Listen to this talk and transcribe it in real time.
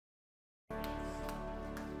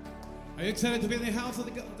Are you excited to be in the house of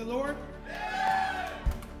the Lord?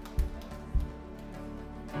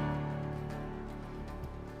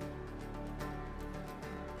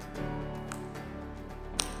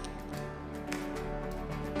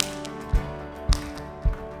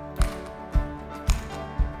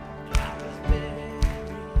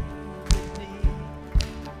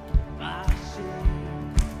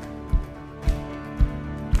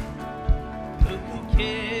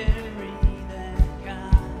 Carry that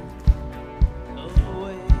God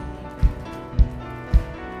away.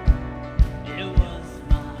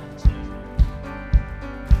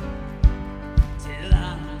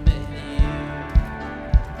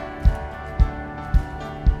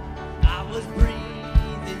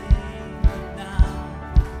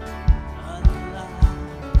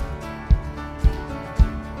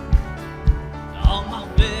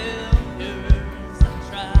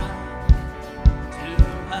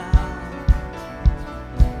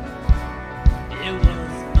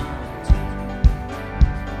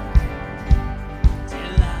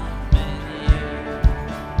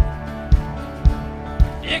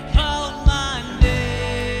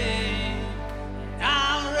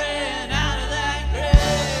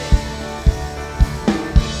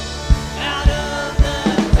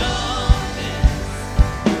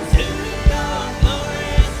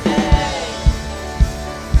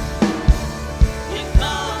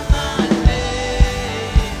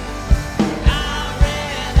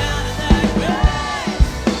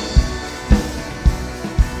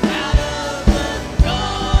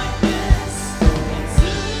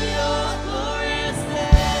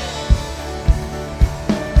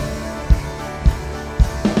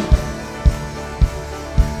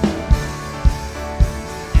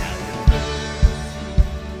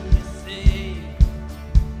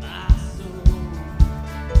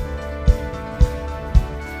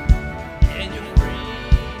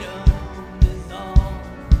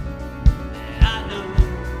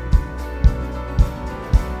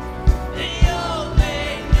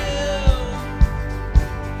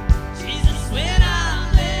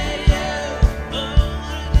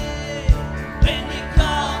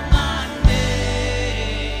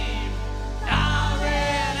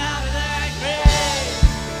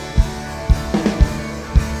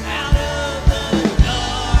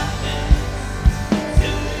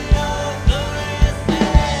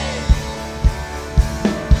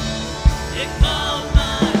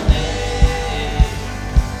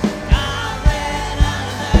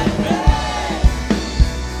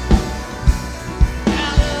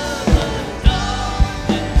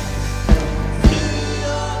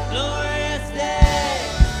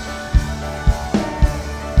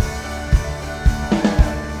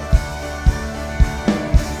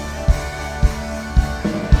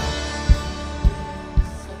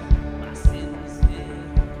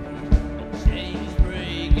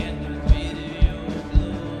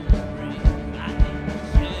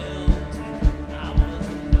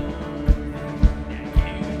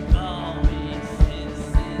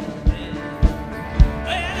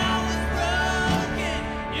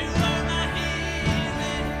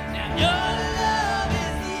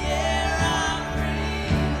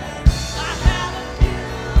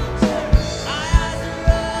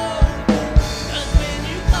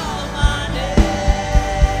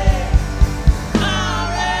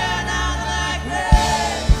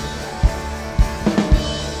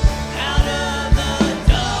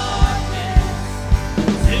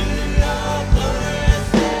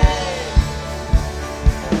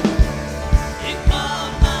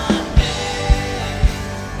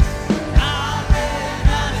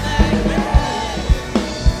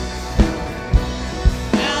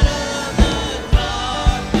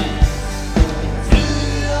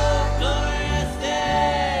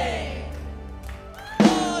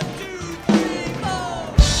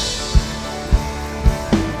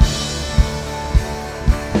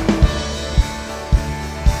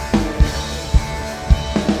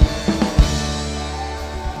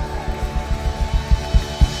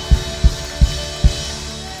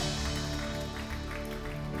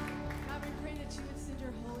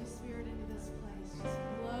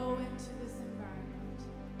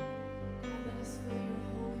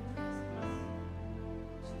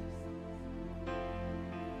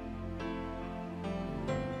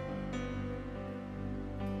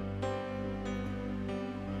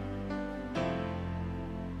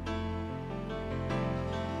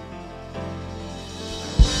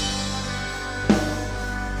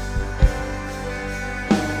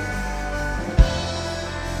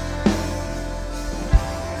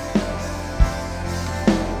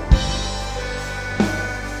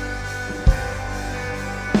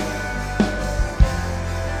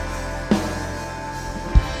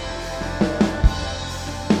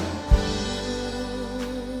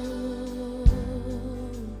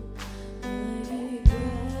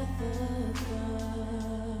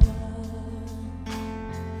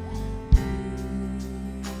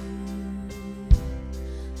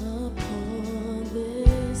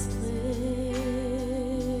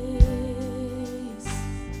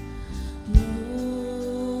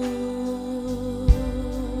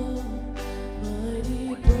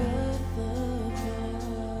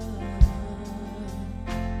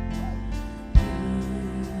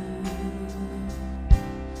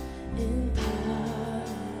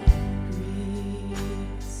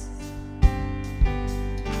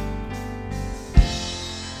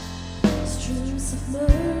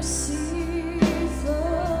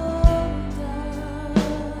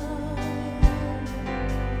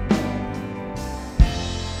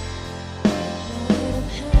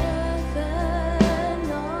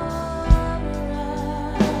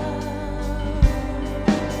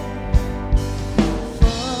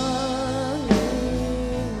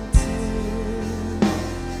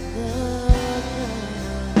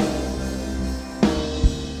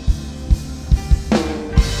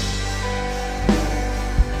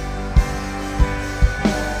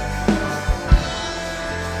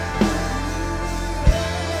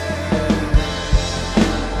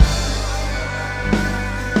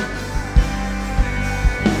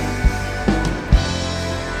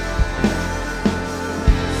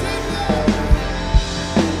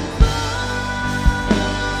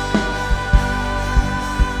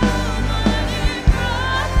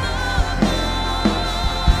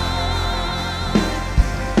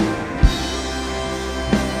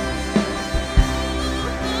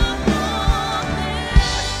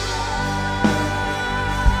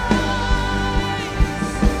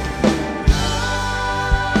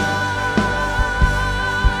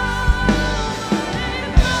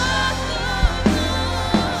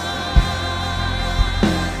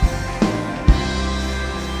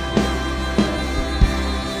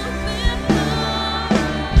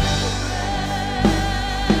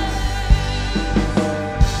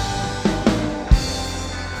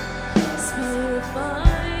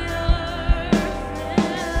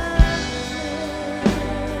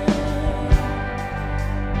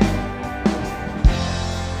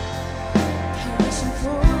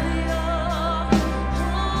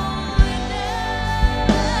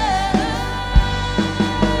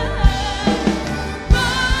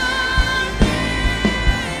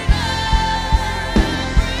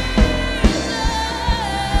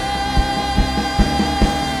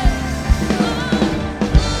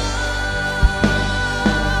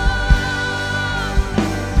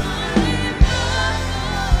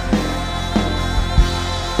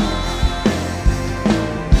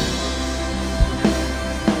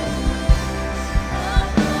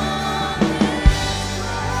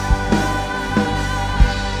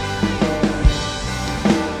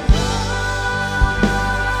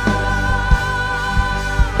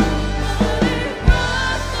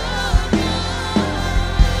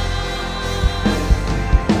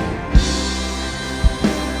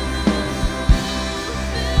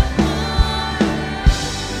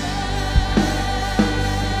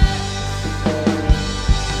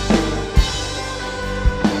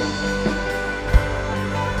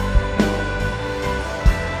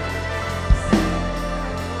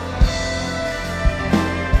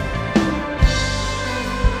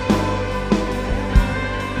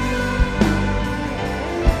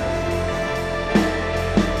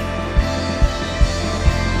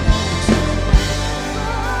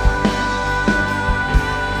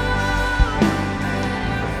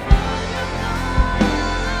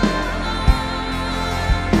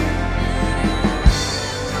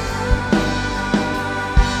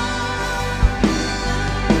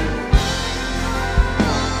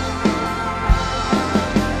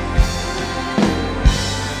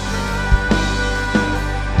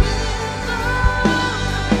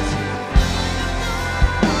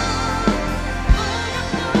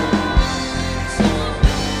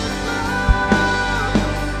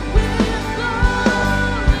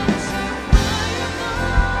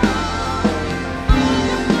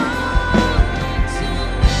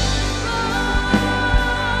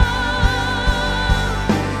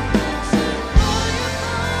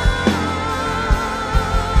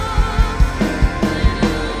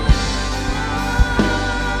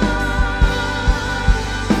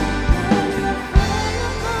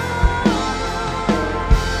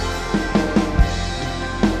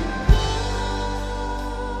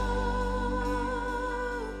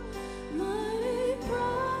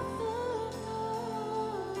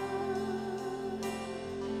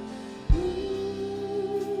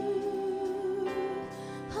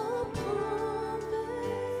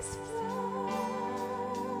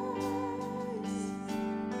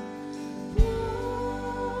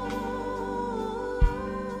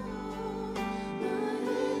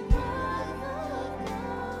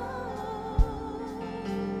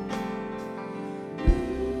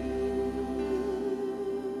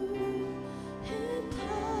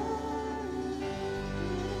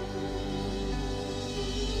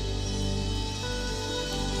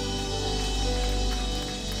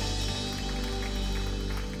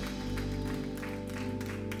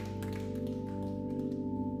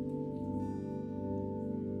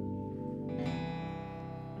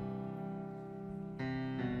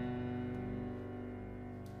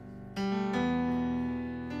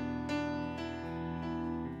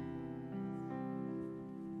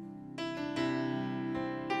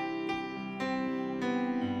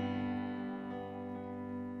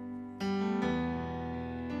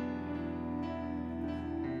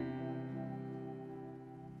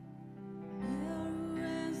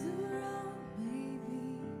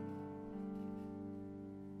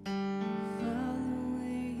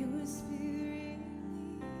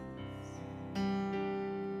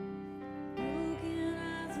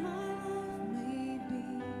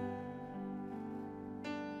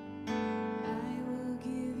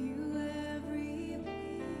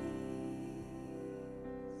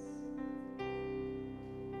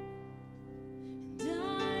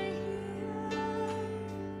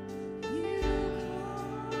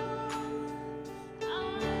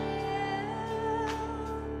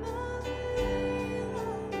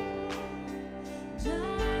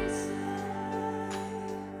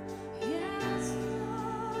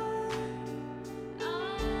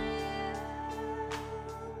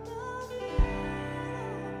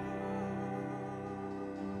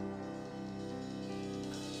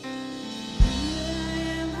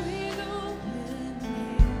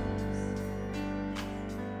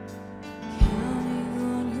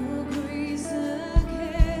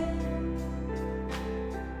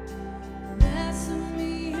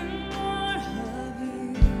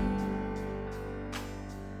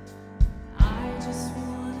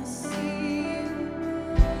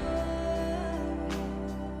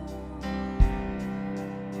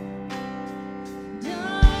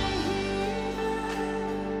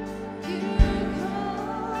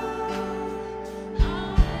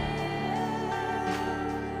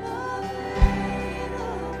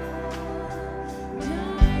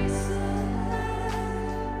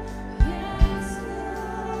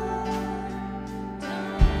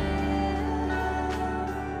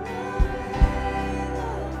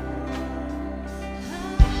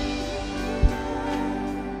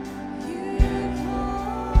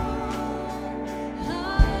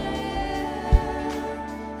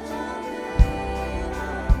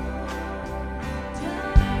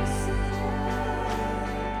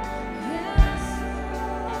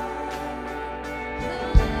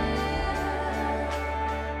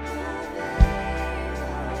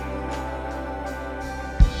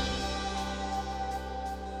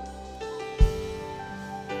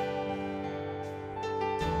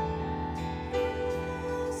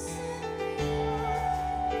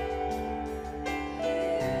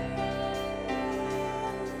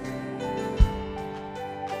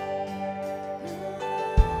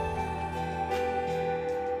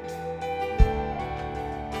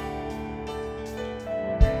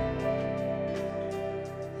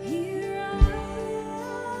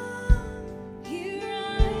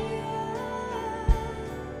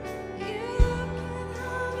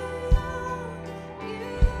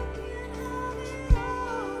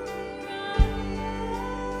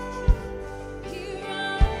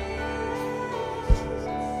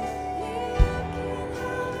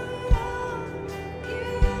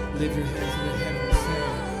 Lift your hands to the heaven and say,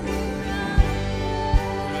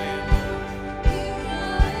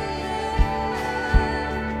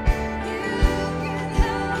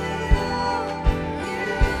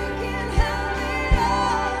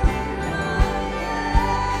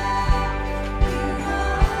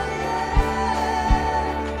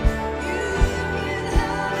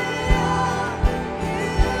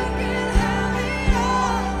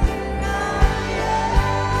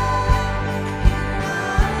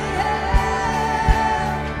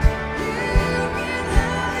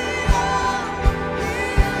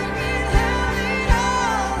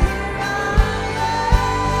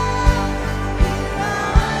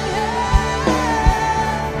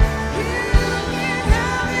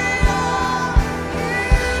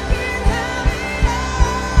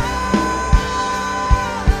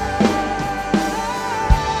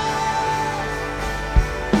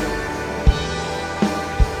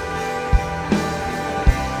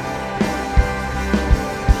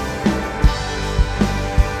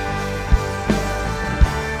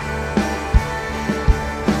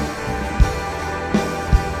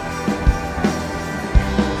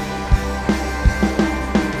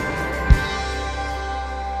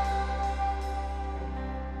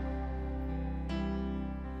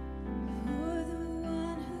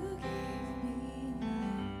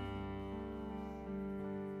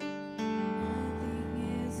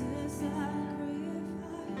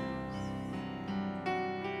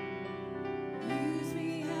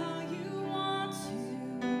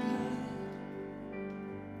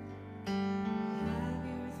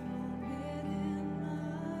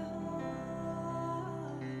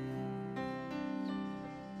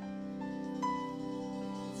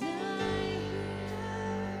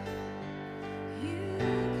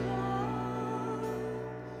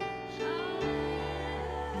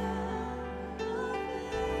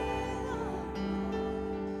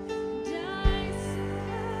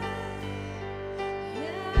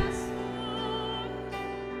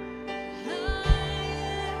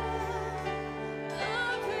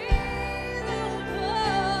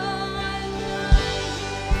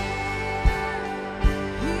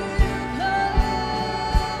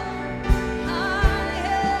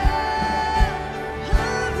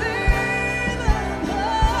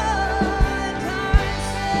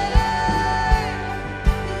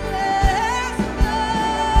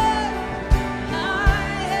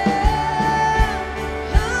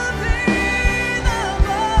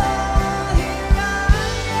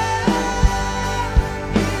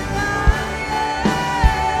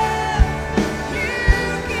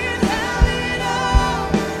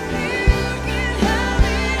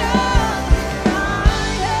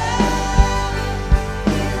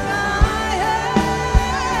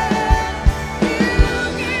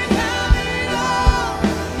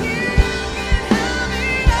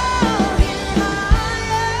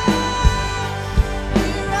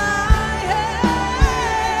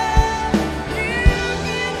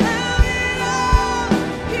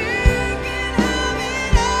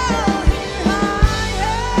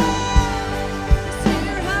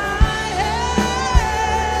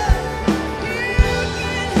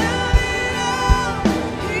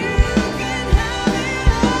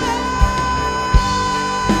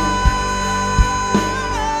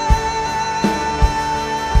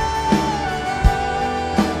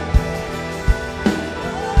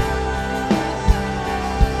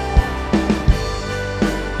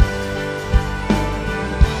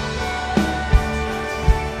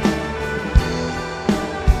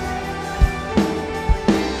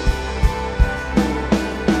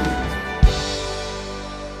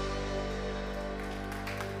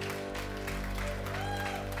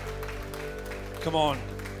 Come on.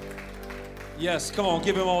 Yes, come on,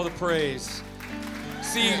 give him all the praise.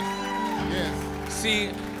 See,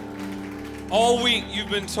 all week you've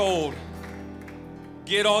been told,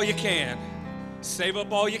 get all you can. Save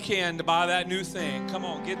up all you can to buy that new thing. Come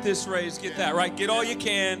on, get this raise, get that, right? Get all you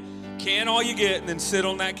can all you get, and then sit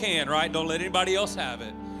on that can, right? Don't let anybody else have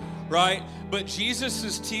it, right? But Jesus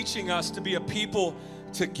is teaching us to be a people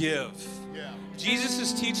to give. Jesus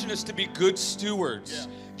is teaching us to be good stewards.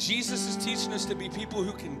 Jesus is teaching us to be people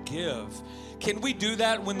who can give. Can we do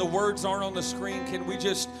that when the words aren't on the screen? Can we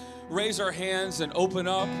just raise our hands and open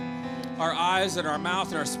up our eyes and our mouth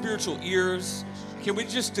and our spiritual ears? Can we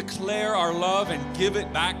just declare our love and give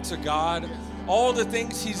it back to God? All the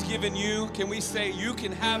things he's given you, can we say, you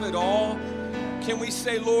can have it all? Can we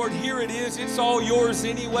say, Lord, here it is. It's all yours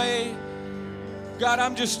anyway. God,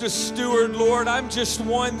 I'm just a steward, Lord. I'm just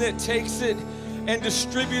one that takes it and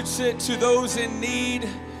distributes it to those in need.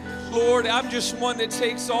 Lord, I'm just one that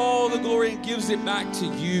takes all the glory and gives it back to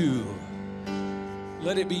you.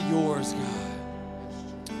 Let it be yours,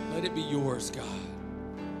 God. Let it be yours, God.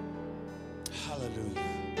 Hallelujah.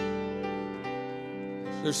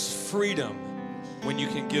 There's freedom when you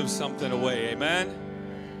can give something away. Amen?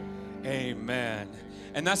 Amen.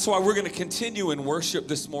 And that's why we're going to continue in worship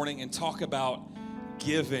this morning and talk about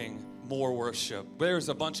giving more worship. There's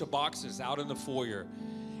a bunch of boxes out in the foyer,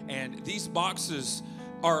 and these boxes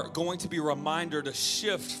are going to be a reminder to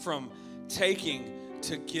shift from taking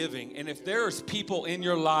to giving. And if there's people in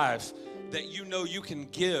your life that you know you can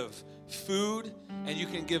give food and you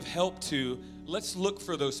can give help to, let's look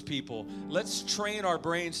for those people. Let's train our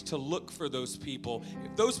brains to look for those people.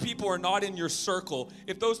 If those people are not in your circle,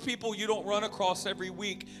 if those people you don't run across every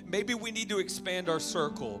week, maybe we need to expand our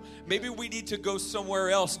circle. Maybe we need to go somewhere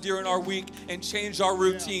else during our week and change our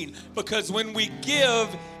routine. Because when we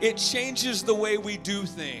give, it changes the way we do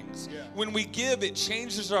things. When we give, it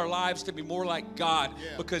changes our lives to be more like God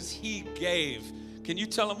because He gave. Can you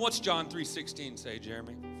tell them what's John 3:16 say,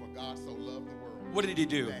 Jeremy? For God so loved the world. What did He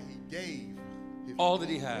do? That He gave His all that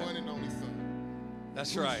He had. one and only Son.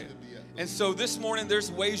 That's right. And so this morning,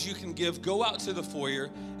 there's ways you can give. Go out to the foyer,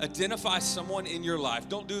 identify someone in your life.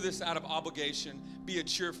 Don't do this out of obligation. Be a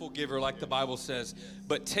cheerful giver like the Bible says.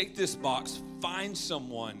 But take this box, find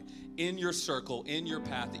someone in your circle, in your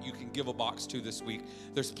path that you can give a box to this week.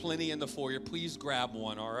 There's plenty in the foyer. Please grab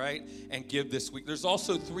one, all right, and give this week. There's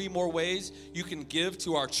also 3 more ways you can give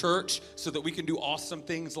to our church so that we can do awesome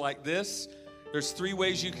things like this. There's 3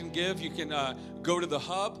 ways you can give. You can go to the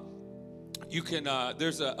hub. You can.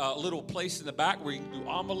 There's a little place in the back where you can do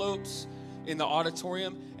envelopes in the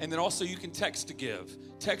auditorium. And then also you can text to give.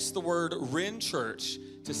 Text the word Ren Church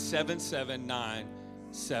to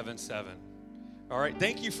 77977. All right,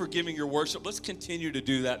 thank you for giving your worship. Let's continue to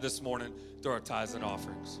do that this morning through our tithes and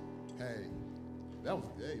offerings. Hey, that was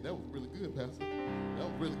really good, Pastor. That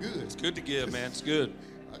was really good. It's good to give, man. It's good.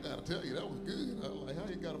 I gotta tell you, that was good. I was like, how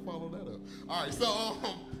you gotta follow that up? All right, so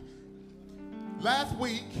last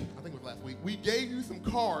week, I think it was last week, we gave you some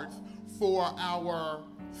cards for our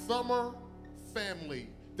summer family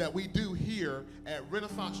that we do here at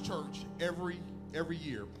Renaissance Church every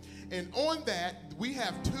year. And on that, we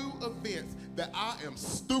have 2 events that I am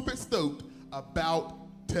stupid stoked about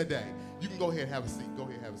today. You can go ahead and have a seat. Go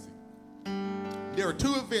ahead and have a seat. There are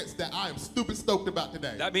 2 events that I am stupid stoked about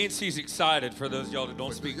today. That means he's excited for those of y'all that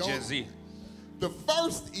don't speak Gen Z. The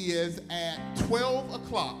first is at 12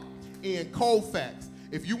 o'clock in Colfax.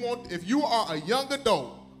 If you are a young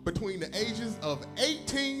adult between the ages of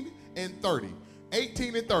 18 and 30,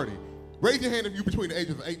 18 and 30, raise your hand if you're between the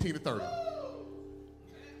ages of 18 and 30.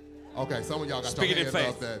 Okay, some of y'all got your hands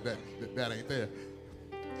up that ain't there.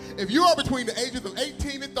 If you are between the ages of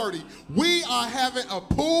 18 and 30, we are having a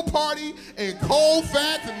pool party in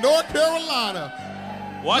Colfax, North Carolina.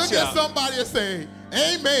 Look at somebody and say,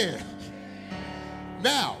 amen.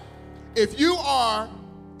 Now, if you are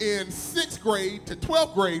in 6th grade to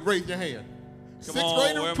 12th grade, raise your hand. Come 6th on,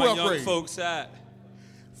 grade or where 12th are my young grade? folks at?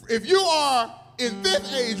 If you are in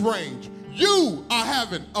this age range, you are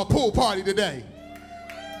having a pool party today.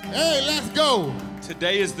 Hey, let's go.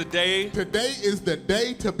 Today is the day. Today is the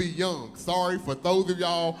day to be young. Sorry for those of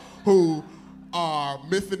y'all who are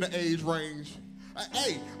missing the age range.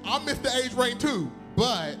 Hey, I missed the age range too,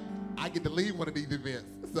 but I get to lead one of these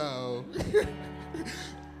events. So,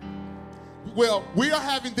 well, we are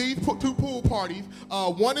having these 2 pool parties.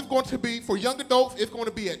 One is going to be for young adults. It's going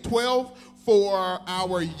to be at 12 for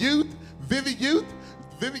our youth, Vivid Youth.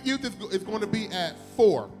 Vivid Youth is going to be at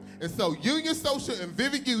 4. And so Union Social and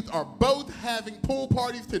Vivid Youth are both having pool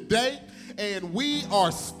parties today, and we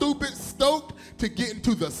are stupid stoked to get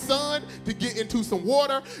into the sun, to get into some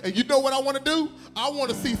water. And you know what I want to do? I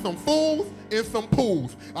want to see some fools in some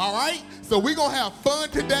pools. All right? So we're going to have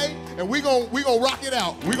fun today, and we're gonna rock it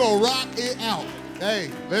out. We're going to rock it out.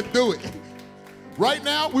 Hey, let's do it. Right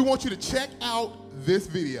now, we want you to check out this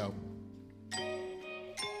video.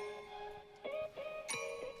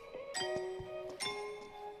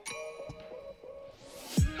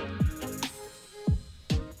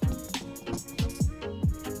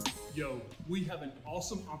 Yo, we have an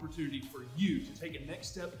awesome opportunity for you to take a next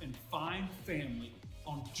step and find family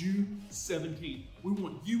on June 17th. We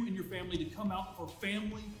want you and your family to come out for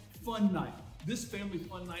Family Fun Night. This Family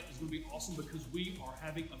Fun Night is going to be awesome because we are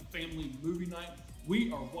having a family movie night.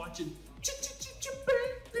 We are watching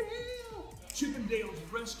Chippendales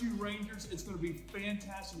Rescue Rangers. It's going to be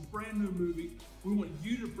fantastic, brand new movie. We want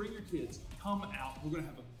you to bring your kids. Come out. We're going to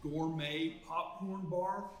have a gourmet popcorn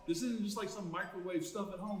bar. This isn't just like some microwave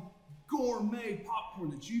stuff at home. Gourmet popcorn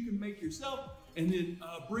that you can make yourself, and then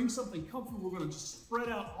bring something comfortable. We're going to just spread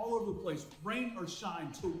out all over the place, rain or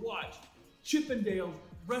shine, to watch Chippendales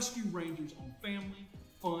Rescue Rangers on Family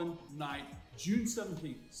Fun Night, June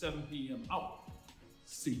 17th, 7 p.m. I'll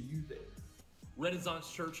see you there.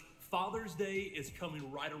 Renaissance Church, Father's Day is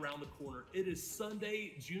coming right around the corner. It is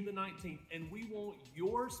Sunday, June the 19th, and we want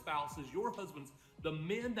your spouses, your husbands, the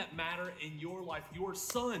men that matter in your life, your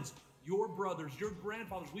sons, your brothers, your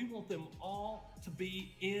grandfathers, we want them all to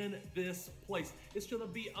be in this place. It's gonna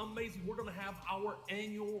be amazing. We're gonna have our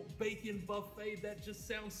annual bacon buffet that just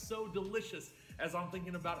sounds so delicious as I'm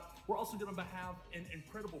thinking about it. We're also gonna have an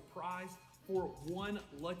incredible prize for one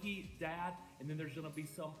lucky dad, and then there's gonna be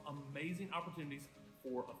some amazing opportunities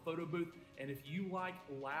for a photo booth. And if you like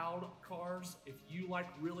loud cars, if you like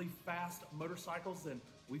really fast motorcycles, then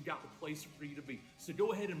we've got the place for you to be. So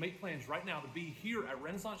go ahead and make plans right now to be here at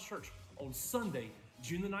Renaissance Church on Sunday,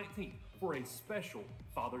 June the 19th for a special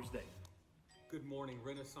Father's Day. Good morning,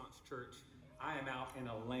 Renaissance Church. I am out in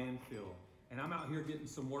a landfill, and I'm out here getting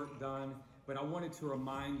some work done, but I wanted to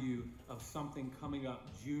remind you of something coming up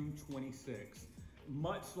June 26th.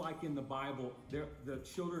 Much like in the Bible, the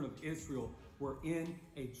children of Israel were in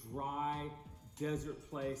a dry desert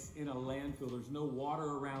place in a landfill. There's no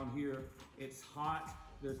water around here. It's hot.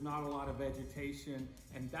 There's not a lot of vegetation.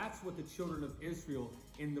 And that's what the children of Israel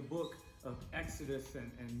in the book of Exodus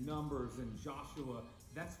and Numbers and Joshua,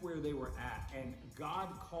 that's where they were at. And God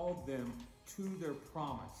called them to their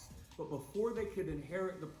promise. But before they could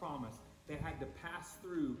inherit the promise, they had to pass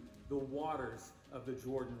through the waters of the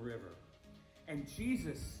Jordan River. And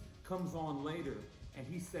Jesus comes on later and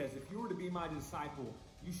he says, if you were to be my disciple,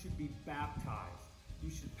 you should be baptized. You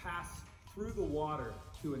should pass through the water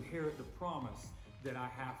to inherit the promise that I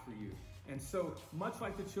have for you. And so, much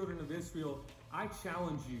like the children of Israel, I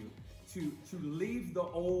challenge you to leave the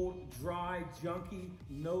old, dry, junky,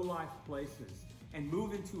 no-life places and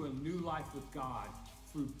move into a new life with God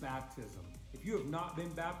through baptism. If you have not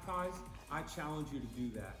been baptized, I challenge you to do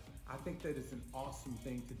that. I think that is an awesome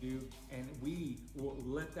thing to do, and we will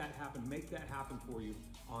let that happen, make that happen for you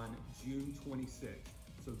on June 26th.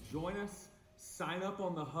 So join us, sign up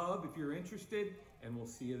on the hub if you're interested, and we'll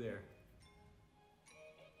see you there.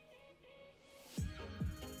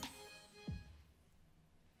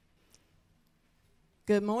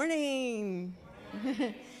 Good morning.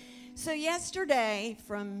 So yesterday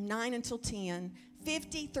from 9 until 10,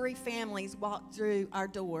 53 families walked through our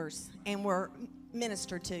doors and were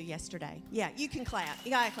ministered to yesterday. Yeah, you can clap.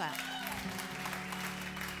 You gotta clap.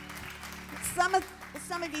 Some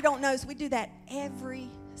of you don't know, so we do that every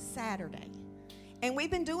Saturday. And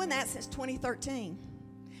we've been doing that since 2013.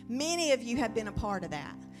 Many of you have been a part of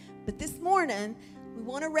that. But this morning, we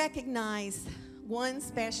want to recognize one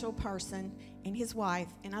special person and his wife.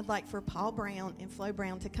 And I'd like for Paul Brown and Flo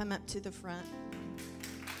Brown to come up to the front.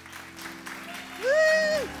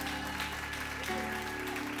 Woo!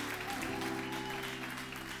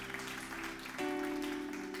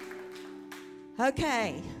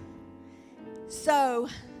 Okay, so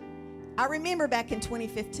I remember back in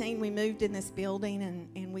 2015 we moved in this building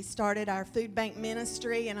and we started our food bank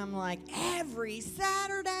ministry, and I'm like, every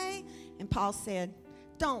Saturday? And Paul said,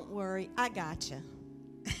 don't worry, I got you.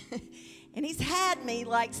 And he's had me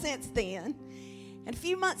like since then. And a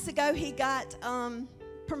few months ago he got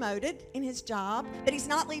promoted in his job, but he's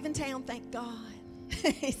not leaving town, thank God.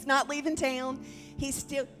 He's not leaving town. He's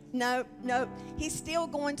still, no, he's still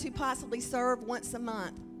going to possibly serve once a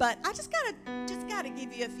month. But I just gotta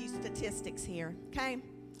give you a few statistics here, okay?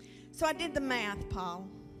 So I did the math, Paul.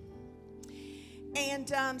 And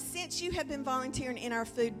since you have been volunteering in our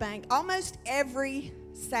food bank almost every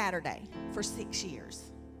Saturday for 6 years,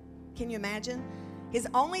 can you imagine? His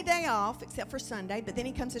only day off, except for Sunday, but then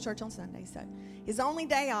he comes to church on Sunday, so his only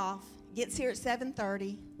day off, gets here at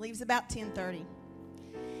 7:30, leaves about 10:30.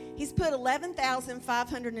 He's put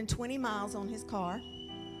 11,520 miles on his car.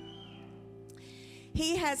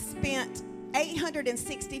 He has spent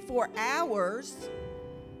 864 hours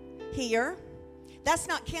here. That's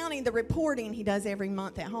not counting the reporting he does every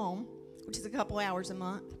month at home, which is a couple hours a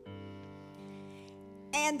month.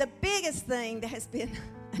 And the biggest thing that has been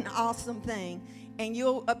an awesome thing, and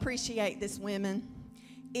you'll appreciate this, women,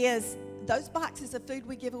 is those boxes of food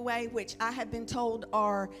we give away, which I have been told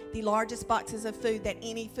are the largest boxes of food that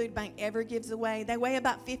any food bank ever gives away. They weigh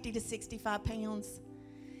about 50 to 65 pounds.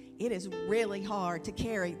 It is really hard to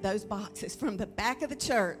carry those boxes from the back of the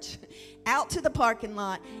church out to the parking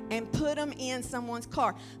lot and put them in someone's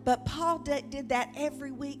car. But Paul did that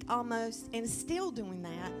every week almost, and is still doing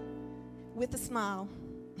that with a smile,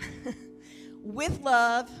 with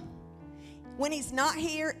love. When he's not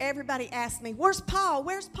here, everybody asks me, where's Paul?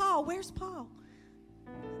 Where's Paul? Where's Paul?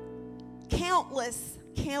 Countless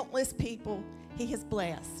people he has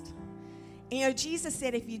blessed. You know, Jesus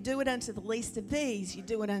said, if you do it unto the least of these, you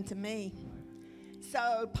do it unto me.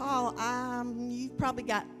 So, Paul, you've probably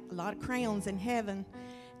got a lot of crowns in heaven,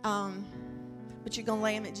 but you're going to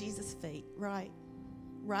lay them at Jesus' feet, right?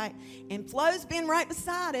 Right. And Flo's been right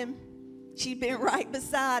beside him. She's been right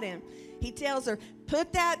beside him. He tells her,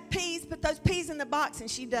 put those peas in the box,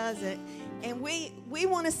 and she does it. And we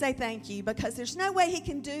want to say thank you, because there's no way he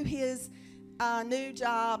can do his new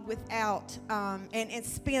job without and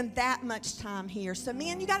spend that much time here. So,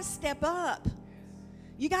 men, you got to step up.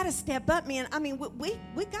 You got to step up, man. I mean,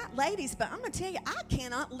 we got ladies, but I'm going to tell you, I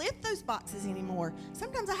cannot lift those boxes anymore.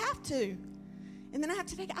 Sometimes I have to. And then I have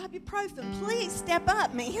to take ibuprofen. Please step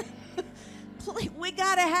up, man. Please, we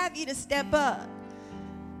got to have you to step up.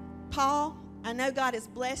 Paul, I know God has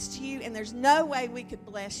blessed you, and there's no way we could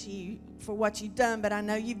bless you for what you've done, but I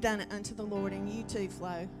know you've done it unto the Lord, and you too,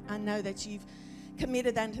 Flo. I know that you've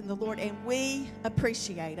committed unto the Lord, and we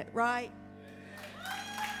appreciate it, right?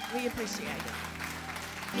 We appreciate it.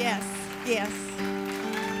 Yes, yes.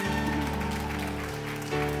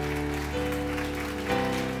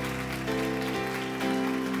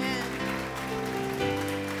 Amen.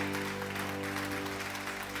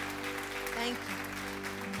 Thank you.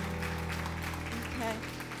 Okay.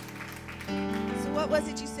 So what was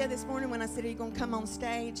it you said this morning when I said, are you going to come on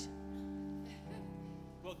stage?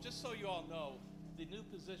 Well, just so you all know, the new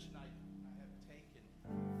position I have taken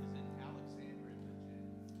is in Alexandria,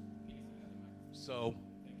 Virginia. So,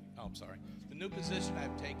 I'm sorry. The new position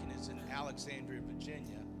I've taken is in Alexandria,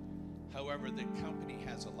 Virginia. However, the company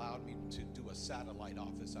has allowed me to do a satellite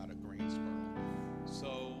office out of Greensboro.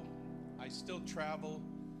 So I still travel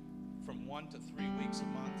from 1 to 3 weeks a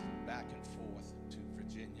month back and forth to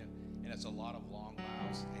Virginia, and it's a lot of long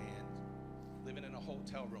miles, and living in a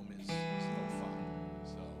hotel room is no fun.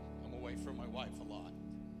 So I'm away from my wife a lot.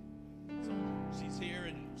 So she's here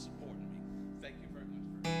and supporting me. Thank you very much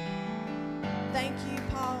for Thank you,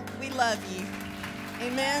 Paul. We love you.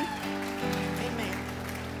 Amen. Amen.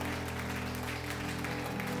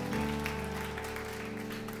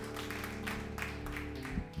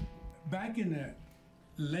 Back in the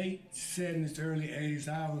late 70s, early 80s,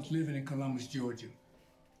 I was living in Columbus, Georgia.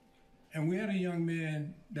 And we had a young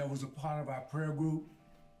man that was a part of our prayer group,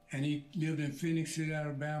 and he lived in Phoenix City,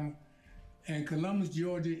 Alabama. And Columbus,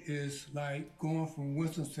 Georgia is like going from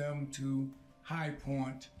Winston-Salem to High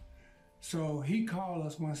Point. So he called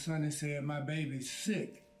us one Sunday and said, my baby's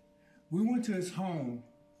sick. We went to his home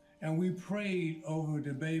and we prayed over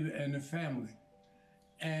the baby and the family.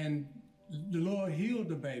 And the Lord healed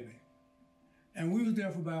the baby. And we was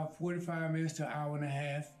there for about 45 minutes to an hour and a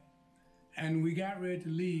half. And we got ready to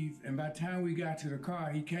leave. And by the time we got to the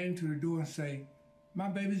car, he came to the door and said, my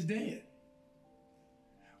baby's dead.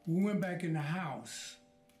 We went back in the house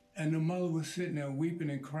and the mother was sitting there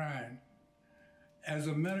weeping and crying. As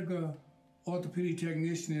a medical orthopedic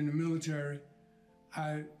technician in the military,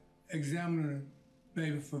 I examined the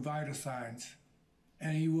baby for vital signs,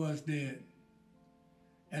 and he was dead.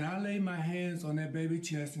 And I laid my hands on that baby's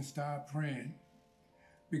chest and started praying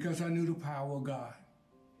because I knew the power of God.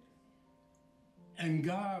 And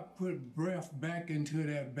God put breath back into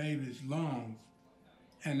that baby's lungs,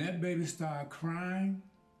 and that baby started crying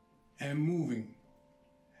and moving.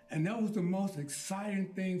 And that was the most exciting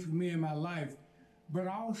thing for me in my life. But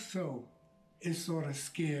also, it sort of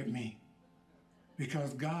scared me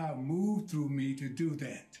because God moved through me to do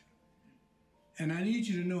that. And I need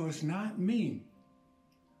you to know it's not me,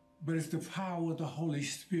 but it's the power of the Holy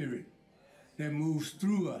Spirit that moves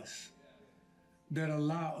through us that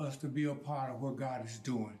allow us to be a part of what God is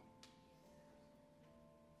doing.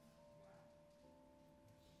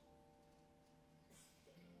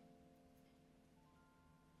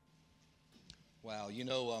 Wow, you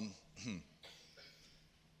know,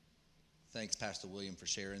 thanks, Pastor William, for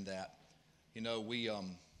sharing that. You know,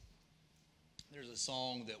 there's a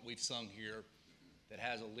song that we've sung here that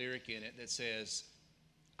has a lyric in it that says,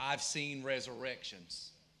 I've seen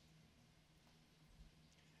resurrections.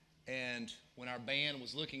 And when our band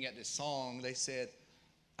was looking at this song, they said,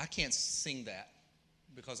 I can't sing that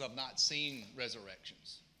because I've not seen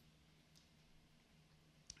resurrections.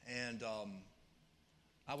 And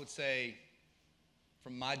I would say,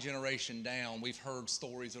 from my generation down, we've heard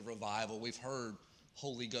stories of revival. We've heard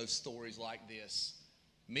Holy Ghost stories like this.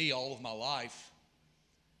 Me, all of my life.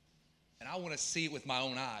 And I want to see it with my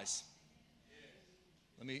own eyes.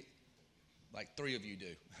 Like 3 of you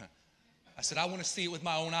do. I said, I want to see it with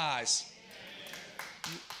my own eyes.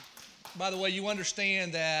 By the way, you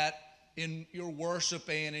understand that in your worship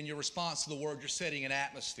and in your response to the word, you're setting an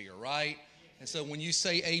atmosphere, right? And so when you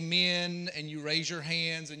say amen and you raise your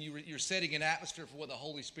hands and you're setting an atmosphere for what the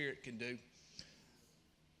Holy Spirit can do.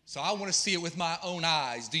 So I want to see it with my own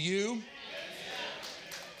eyes. Do you?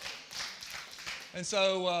 And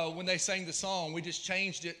so when they sang the song, we just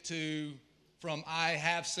changed it from I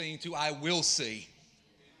have seen to I will see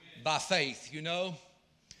by faith, you know.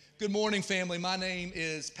 Good morning, family. My name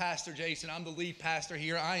is Pastor Jason. I'm the lead pastor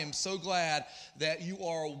here. I am so glad that you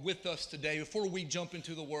are with us today. Before we jump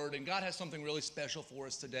into the Word, and God has something really special for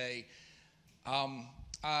us today,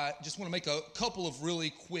 I just want to make a couple of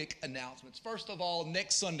really quick announcements. First of all,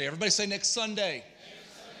 next Sunday. Everybody say next Sunday.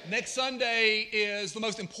 Next Sunday is the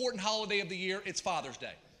most important holiday of the year. It's Father's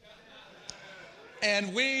Day.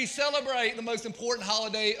 And we celebrate the most important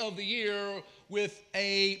holiday of the year with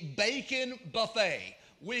a bacon buffet.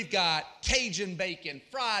 We've got Cajun bacon,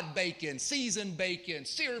 fried bacon, seasoned bacon,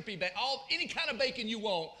 syrupy bacon, any kind of bacon you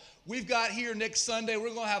want. We've got here next Sunday.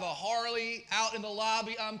 We're going to have a Harley out in the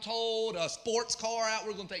lobby, I'm told, a sports car out.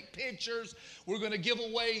 We're going to take pictures. We're going to give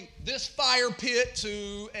away this fire pit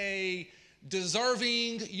to a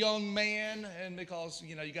deserving young man, and because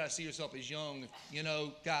you got to see yourself as young,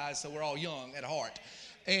 guys, so we're all young at heart,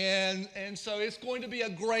 and so it's going to be a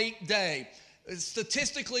great day.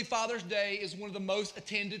 Statistically, Father's Day is one of the most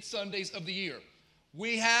attended Sundays of the year.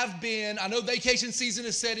 We have been, I know vacation season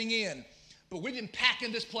is setting in, but we've been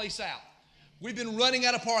packing this place out. We've been running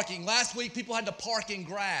out of parking. Last week, people had to park in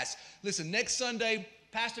grass. Listen, next Sunday,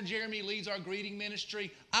 Pastor Jeremy leads our greeting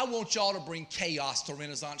ministry. I want y'all to bring chaos to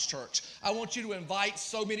Renaissance Church. I want you to invite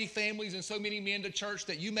so many families and so many men to church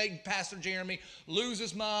that you make Pastor Jeremy lose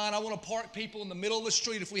his mind. I want to park people in the middle of the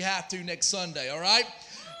street if we have to next Sunday, all right?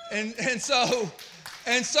 And so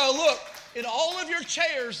look, in all of your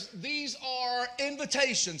chairs, these are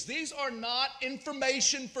invitations. These are not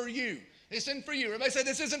information for you. This isn't for you. Everybody say,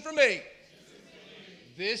 this isn't for me.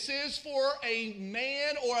 This is for a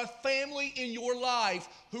man or a family in your life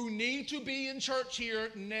who need to be in church here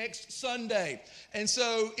next Sunday. And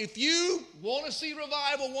so if you want to see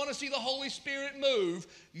revival, want to see the Holy Spirit move,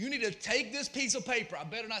 you need to take this piece of paper. I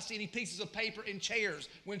better not see any pieces of paper in chairs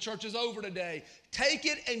when church is over today. Take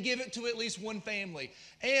it and give it to at least one family.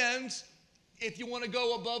 And if you want to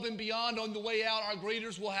go above and beyond on the way out, our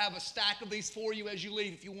greeters will have a stack of these for you as you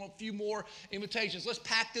leave if you want a few more invitations. Let's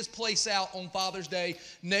pack this place out on Father's Day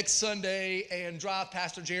next Sunday and drive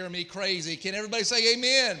Pastor Jeremy crazy. Can everybody say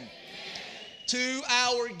amen? Amen. To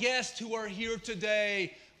our guests who are here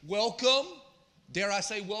today, welcome. Dare I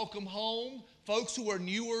say welcome home. Folks who are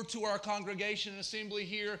newer to our congregation and assembly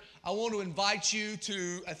here, I want to invite you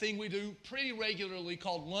to a thing we do pretty regularly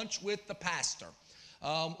called Lunch with the Pastor.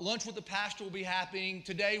 Lunch with the pastor will be happening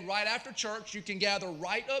today right after church. You can gather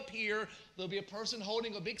right up here. There'll be a person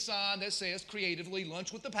holding a big sign that says creatively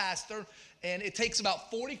Lunch with the Pastor, and it takes about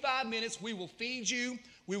 45 minutes. We will feed you.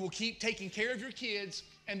 We will keep taking care of your kids,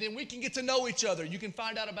 and then we can get to know each other. You can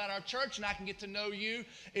find out about our church, and I can get to know you.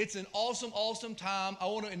 It's an awesome, awesome time. I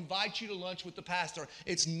want to invite you to Lunch with the Pastor.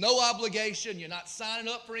 It's no obligation. You're not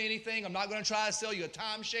signing up for anything. I'm not going to try to sell you a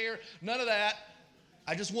timeshare. None of that.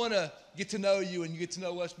 I just want to get to know you and you get to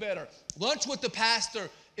know us better. Lunch with the Pastor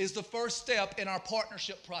is the first step in our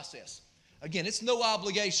partnership process. Again, it's no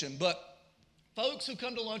obligation, but folks who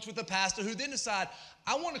come to Lunch with the Pastor who then decide,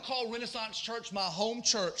 I want to call Renaissance Church my home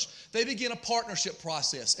church, they begin a partnership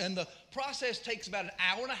process. And the process takes about an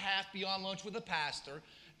hour and a half beyond Lunch with the Pastor.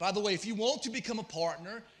 By the way, if you want to become a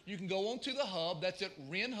partner, you can go onto the hub. That's at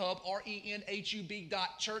RenHub,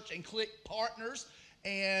 RENHUB.church, and click Partners.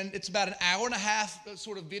 And it's about an hour and a half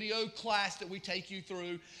sort of video class that we take you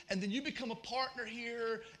through. And then you become a partner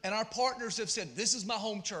here. And our partners have said, this is my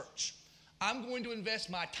home church. I'm going to invest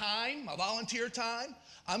my time, my volunteer time.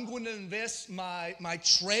 I'm going to invest my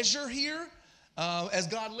treasure here. As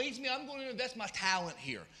God leads me, I'm going to invest my talent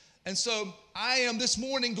here. And so I am this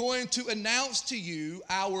morning going to announce to you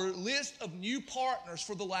our list of new partners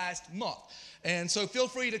for the last month. And so feel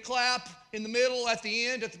free to clap in the middle, at the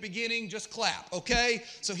end, at the beginning, just clap, okay?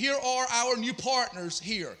 So here are our new partners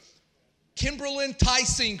here. Kimberlyn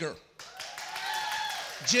Tysinger,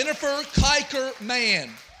 Jennifer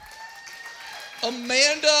Kiker-Mann,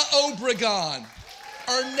 Amanda Obregon,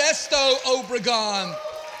 Ernesto Obregon,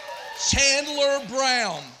 Chandler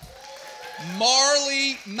Brown,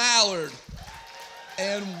 Marley Mallard,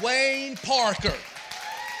 and Wayne Parker.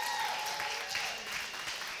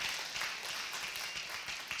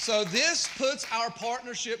 So this puts our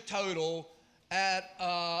partnership total at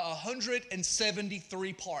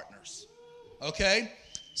 173 partners, okay?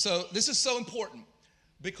 So this is so important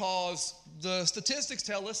because the statistics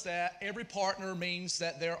tell us that every partner means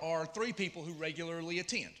that there are 3 people who regularly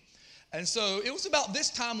attend. And so it was about this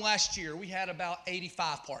time last year, we had about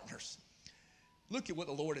 85 partners. Look at what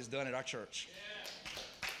the Lord has done at our church.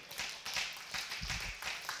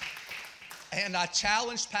 And I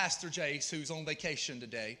challenged Pastor Jace, who's on vacation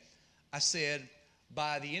today. I said,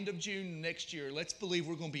 by the end of June next year, let's believe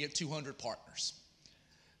we're going to be at 200 partners.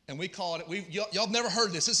 And we called it, y'all have never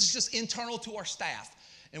heard this. This is just internal to our staff.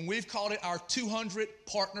 And we've called it our 200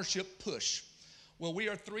 partnership push. Well, we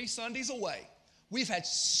are 3 Sundays away. We've had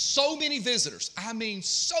so many visitors. I mean,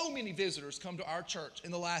 so many visitors come to our church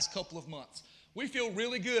in the last couple of months. We feel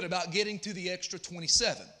really good about getting to the extra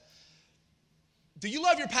 27. Do you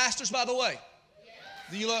love your pastors, by the way?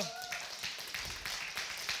 Do you love?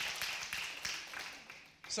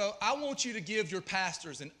 So I want you to give your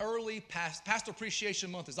pastors an early Pastor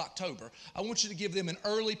Appreciation Month is October. I want you to give them an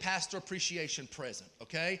early Pastor Appreciation present,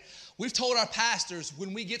 okay? We've told our pastors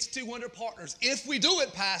when we get to 200 partners, if we do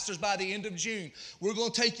it, pastors, by the end of June, we're going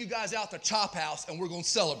to take you guys out to Chop House and we're going to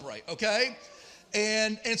celebrate, okay?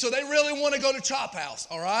 And so they really want to go to Chop House,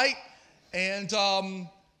 all right? And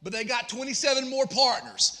but they got 27 more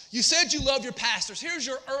partners. You said you love your pastors. Here's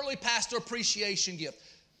your early Pastor Appreciation gift.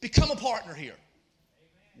 Become a partner here.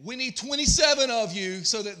 We need 27 of you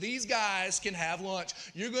so that these guys can have lunch.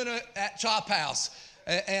 You're going to at Chop House.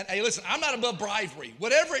 And hey, listen, I'm not above bribery.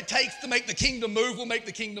 Whatever it takes to make the kingdom move, we'll make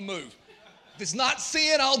the kingdom move. If it's not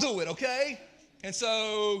sin, I'll do it, okay? And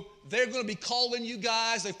so they're going to be calling you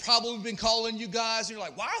guys. They've probably been calling you guys. And you're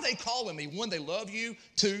like, why are they calling me? 1, they love you.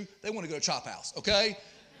 2, they want to go to Chop House, okay?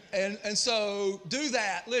 And so do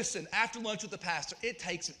that. Listen, after lunch with the pastor, it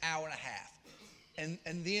takes an hour and a half.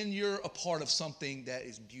 And then you're a part of something that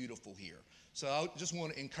is beautiful here. So I just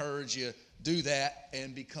want to encourage you, do that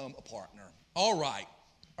and become a partner. All right.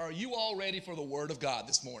 Are you all ready for the Word of God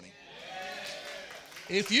this morning?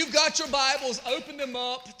 If you've got your Bibles, open them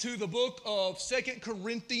up to the book of 2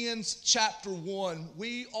 Corinthians chapter 1.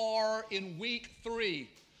 We are in week 3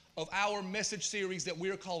 of our message series that we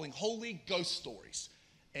are calling Holy Ghost Stories.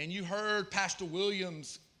 And you heard Pastor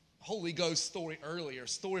Williams' Holy Ghost story earlier,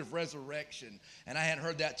 story of resurrection. And I hadn't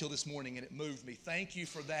heard that till this morning, and it moved me. Thank you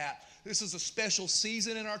for that. This is a special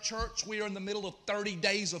season in our church. We are in the middle of 30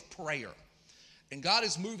 days of prayer. And God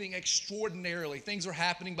is moving extraordinarily. Things are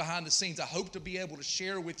happening behind the scenes. I hope to be able to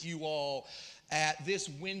share with you all at this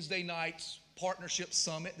Wednesday night's partnership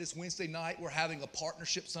summit. This Wednesday night, we're having a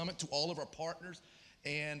partnership summit to all of our partners.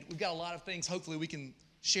 And we've got a lot of things hopefully we can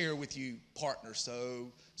share with you, partners.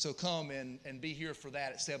 So come and be here for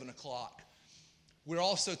that at 7 o'clock. We're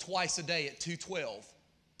also twice a day at 2:12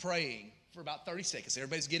 praying for about 30 seconds.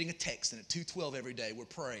 Everybody's getting a text, and at 2:12 every day we're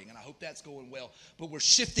praying, and I hope that's going well. But we're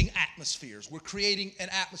shifting atmospheres. We're creating an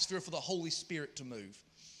atmosphere for the Holy Spirit to move.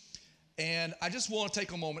 And I just want to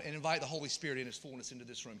take a moment and invite the Holy Spirit in His fullness into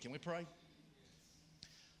this room. Can we pray?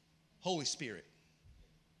 Holy Spirit,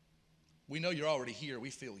 we know you're already here.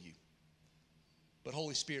 We feel you. But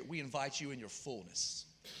Holy Spirit, we invite you in your fullness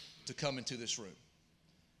to come into this room.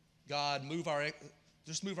 God,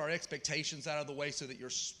 just move our expectations out of the way so that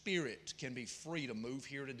your Spirit can be free to move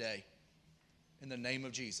here today. In the name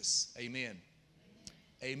of Jesus, amen.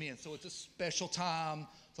 Amen. So it's a special time.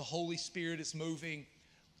 The Holy Spirit is moving.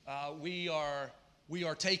 We are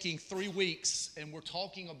taking 3 weeks, and we're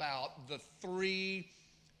talking about the 3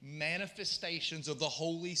 manifestations of the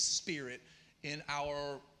Holy Spirit in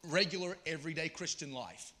our regular, everyday Christian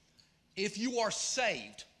life. If you are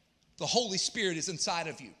saved, the Holy Spirit is inside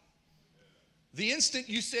of you. The instant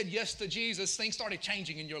you said yes to Jesus, things started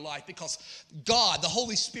changing in your life because God, the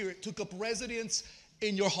Holy Spirit, took up residence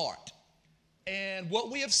in your heart. And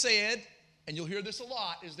what we have said, and you'll hear this a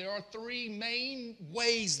lot, is there are 3 main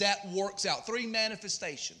ways that works out, 3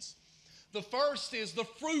 manifestations. The first is the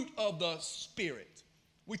fruit of the Spirit.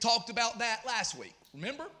 We talked about that last week,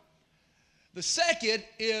 remember? The second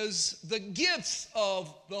is the gifts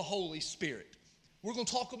of the Holy Spirit. We're going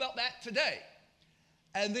to talk about that today.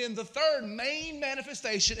 And then the third main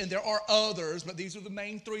manifestation, and there are others, but these are the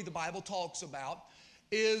main 3 the Bible talks about,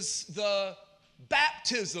 is the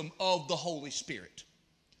baptism of the Holy Spirit.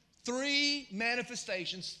 3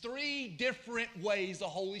 manifestations, 3 different ways the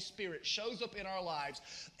Holy Spirit shows up in our lives.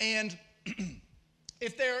 And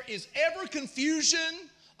if there is ever confusion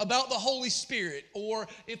about the Holy Spirit, or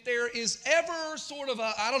if there is ever sort of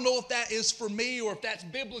I don't know if that is for me or if that's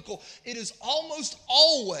biblical, it is almost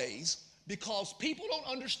always because people don't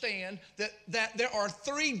understand that there are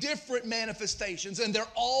 3 different manifestations, and they're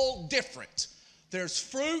all different. There's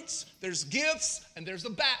fruits, there's gifts, and there's the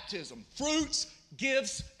baptism. Fruits,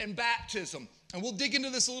 gifts, and baptism. And we'll dig into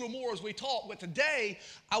this a little more as we talk, but today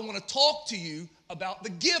I want to talk to you about the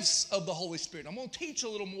gifts of the Holy Spirit. I'm going to teach a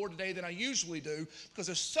little more today than I usually do because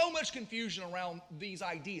there's so much confusion around these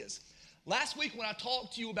ideas. Last week when I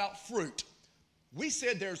talked to you about fruit, we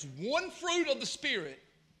said there's one fruit of the Spirit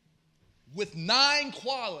with 9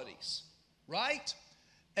 qualities. right?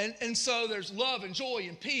 And so there's love and joy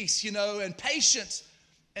and peace, and patience.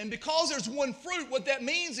 And because there's one fruit, what that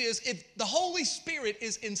means is if the Holy Spirit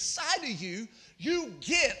is inside of you, you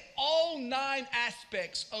get all 9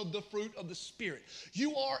 aspects of the fruit of the Spirit.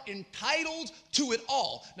 You are entitled to it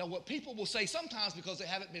all. Now, what people will say sometimes because they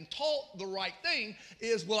haven't been taught the right thing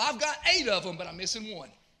is, well, I've got 8 of them, but I'm missing 1.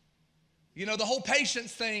 The whole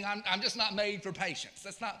patience thing, I'm just not made for patience.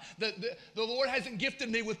 That's not, the Lord hasn't gifted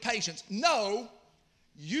me with patience. No,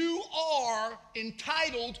 you are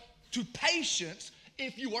entitled to patience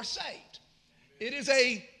if you are saved. It is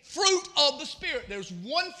a fruit of the Spirit. There's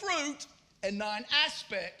 1 fruit and 9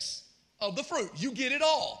 aspects of the fruit. You get it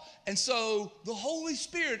all. And so the Holy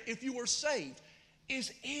Spirit, if you are saved,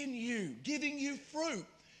 is in you, giving you fruit,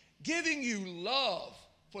 giving you love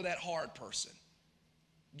for that hard person,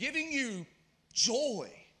 giving you joy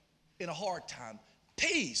in a hard time,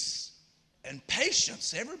 peace and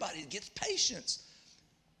patience. Everybody gets patience,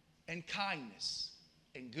 and kindness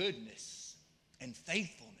and goodness and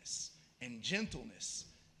faithfulness and gentleness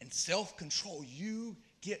and self-control. You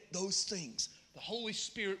get those things. The Holy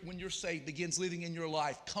Spirit, when you're saved, begins living in your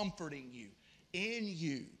life, comforting you, in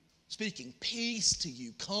you, speaking peace to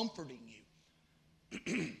you, comforting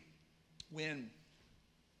you. When,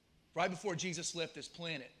 right before Jesus left this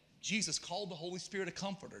planet, Jesus called the Holy Spirit a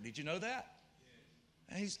comforter. Did you know that?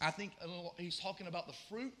 And I think he's talking about the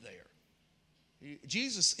fruit there.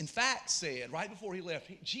 Jesus, in fact, said, right before he left,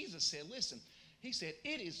 Jesus said, listen, he said,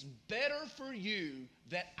 it is better for you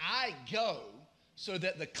that I go so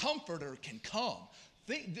that the Comforter can come.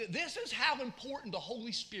 This is how important the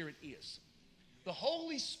Holy Spirit is. The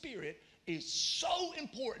Holy Spirit is so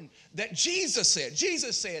important that Jesus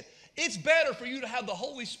said, it's better for you to have the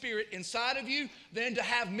Holy Spirit inside of you than to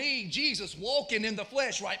have me, Jesus, walking in the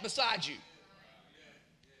flesh right beside you.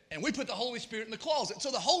 And we put the Holy Spirit in the closet.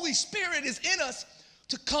 So the Holy Spirit is in us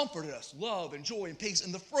to comfort us, love and joy and peace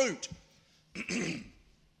and the fruit.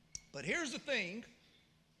 But here's the thing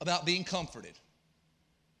about being comforted.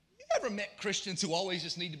 You ever met Christians who always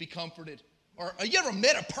just need to be comforted? Or you ever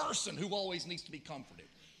met a person who always needs to be comforted?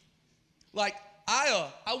 Like,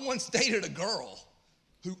 I once dated a girl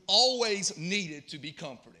who always needed to be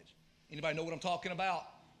comforted. Anybody know what I'm talking about?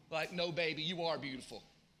 Like, no, baby, you are beautiful.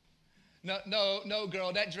 No,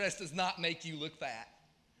 girl, that dress does not make you look fat.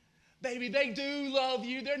 Baby, they do love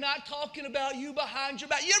you. They're not talking about you behind your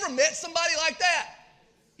back. You ever met somebody like that?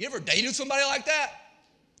 You ever dated somebody like that?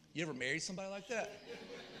 You ever married somebody like that?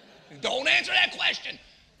 Don't answer that question.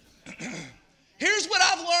 Here's what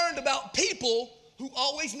I've learned about people who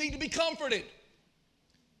always need to be comforted.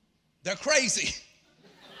 They're crazy.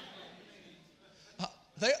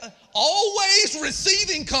 They're always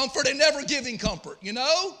receiving comfort and never giving comfort,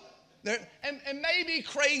 And maybe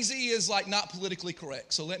crazy is like not politically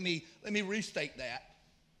correct. So let me restate that.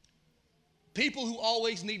 People who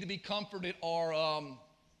always need to be comforted are, I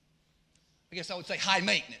guess I would say high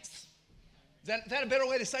maintenance. Is that a better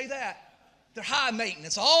way to say that? They're high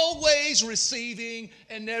maintenance, always receiving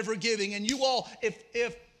and never giving. And you all,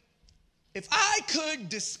 if I could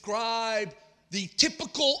describe the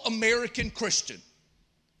typical American Christian,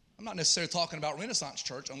 I'm not necessarily talking about Renaissance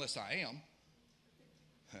Church unless I am.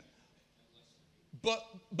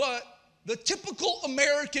 But the typical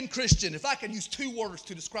American Christian, if I could use 2 words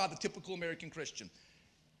to describe the typical American Christian,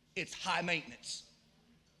 it's high maintenance.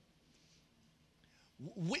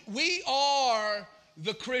 We are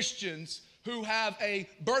the Christians who have a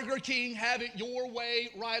Burger King, have it your way,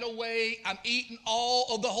 right away. I'm eating all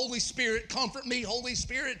of the Holy Spirit. Comfort me, Holy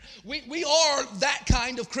Spirit. We are that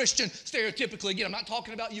kind of Christian, stereotypically. Again, I'm not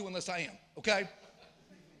talking about you unless I am, okay?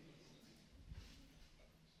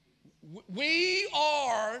 We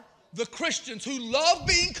are the Christians who love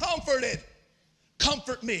being comforted.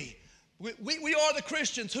 Comfort me. We are the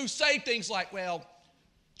Christians who say things like, well,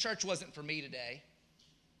 church wasn't for me today.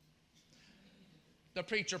 The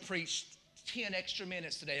preacher preached 10 extra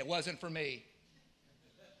minutes today. It wasn't for me.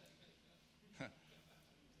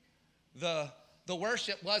 The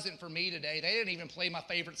worship wasn't for me today. They didn't even play my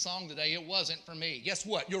favorite song today. It wasn't for me. Guess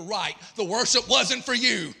what? You're right. The worship wasn't for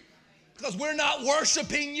you. Because we're not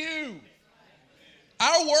worshiping you.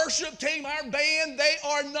 Our worship team, our band, they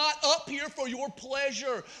are not up here for your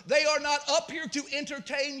pleasure. They are not up here to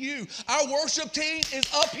entertain you. Our worship team is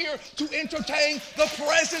up here to entertain the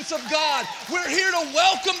presence of God. We're here to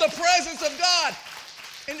welcome the presence of God.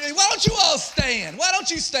 And why don't you all stand? Why don't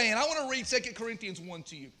you stand? I want to read 2 Corinthians 1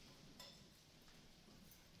 to you.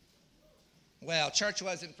 Well, church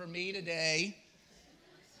wasn't for me today.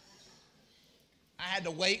 I had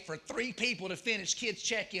to wait for 3 people to finish kids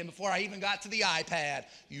check-in before I even got to the iPad.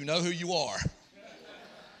 You know who you are.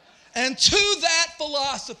 and to that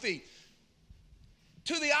philosophy,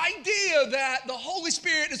 to the idea that the Holy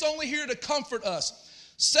Spirit is only here to comfort us.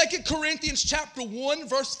 2 Corinthians chapter 1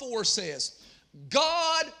 verse 4 says,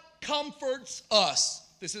 God comforts us.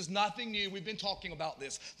 This is nothing new. We've been talking about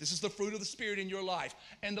this. This is the fruit of the Spirit in your life.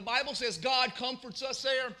 And the Bible says God comforts us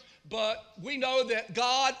there, but we know that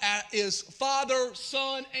God is Father,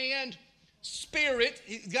 Son, and Spirit.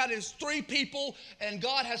 He's got his three people, and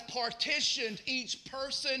God has partitioned each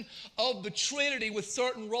person of the Trinity with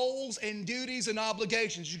certain roles and duties and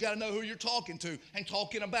obligations. You got to know who you're talking to and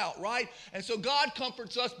talking about, right? And so God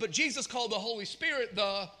comforts us, but Jesus called the Holy Spirit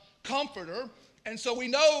the Comforter. And so we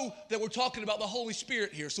know that we're talking about the Holy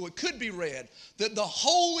Spirit here. So it could be read that the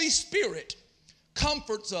Holy Spirit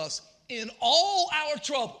comforts us in all our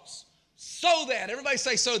troubles, so that, everybody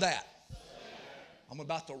say so that. I'm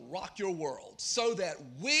about to rock your world, so that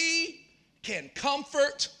we can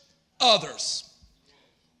comfort others.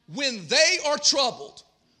 When they are troubled,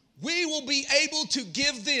 we will be able to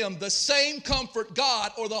give them the same comfort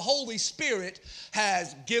God or the Holy Spirit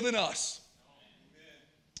has given us.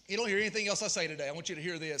 You don't hear anything else I say today. I want you to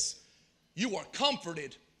hear this. You are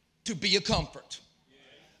comforted to be a comfort.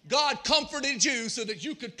 God comforted you so that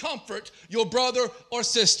you could comfort your brother or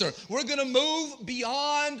sister. We're going to move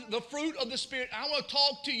beyond the fruit of the Spirit. I want to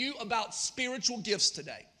talk to you about spiritual gifts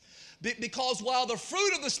today. Because while the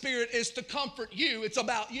fruit of the Spirit is to comfort you, it's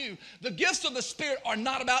about you. The gifts of the Spirit are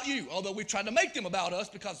not about you, although we've tried to make them about us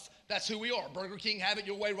because that's who we are. Burger King, have it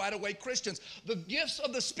your way, right away Christians. The gifts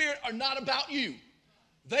of the Spirit are not about you.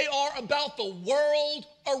 They are about the world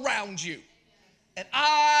around you. And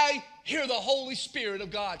I hear the Holy Spirit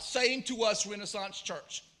of God saying to us, Renaissance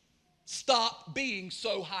Church, stop being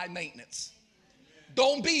so high maintenance.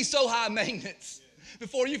 Don't be so high maintenance.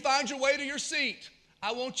 Before you find your way to your seat,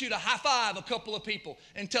 I want you to high five a couple of people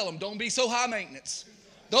and tell them, don't be so high maintenance.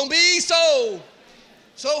 Don't be so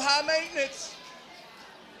high maintenance.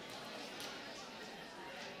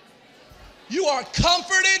 You are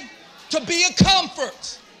comforted to be a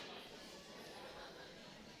comfort.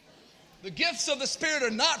 The gifts of the Spirit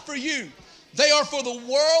are not for you. They are for the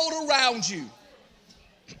world around you.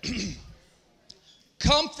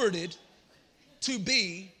 Comforted to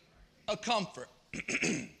be a comfort.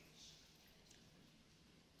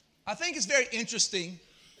 I think it's very interesting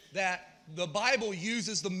that the Bible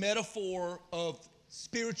uses the metaphor of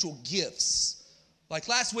spiritual gifts. Like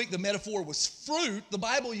last week, the metaphor was fruit. The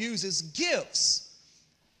Bible uses gifts.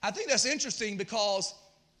 I think that's interesting because,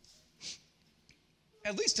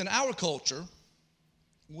 at least in our culture,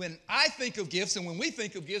 when I think of gifts and when we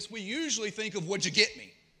think of gifts, we usually think of what'd you get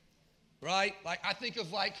me, right? Like I think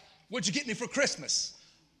of like, what'd you get me for Christmas?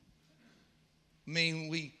 I mean,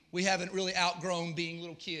 we haven't really outgrown being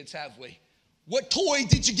little kids, have we? What toy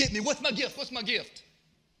did you get me? What's my gift? What's my gift?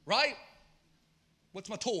 Right? What's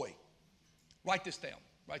my toy? Write this down.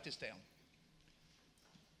 Write this down.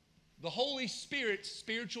 The Holy Spirit's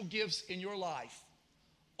spiritual gifts in your life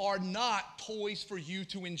are not toys for you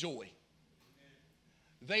to enjoy.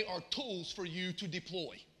 They are tools for you to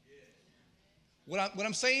deploy. What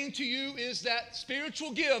I'm saying to you is that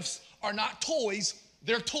spiritual gifts are not toys,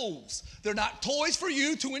 they're tools. They're not toys for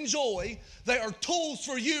you to enjoy, they are tools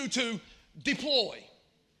for you to deploy.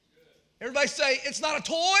 Everybody say, it's not a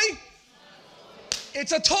toy,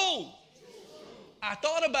 it's a tool. I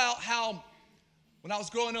thought about how when I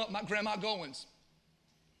was growing up, my grandma Goins,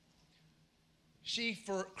 she,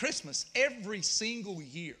 for Christmas, every single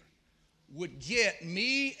year, would get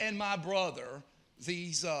me and my brother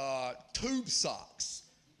these tube socks.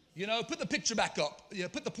 You know, put the picture back up. Yeah,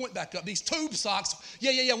 put the point back up. These tube socks,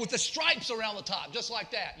 yeah, with the stripes around the top, just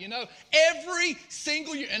like that, you know. Every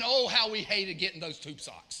single year, and oh, how we hated getting those tube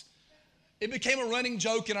socks. It became a running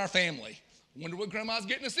joke in our family. Wonder what Grandma's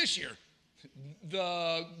getting us this year.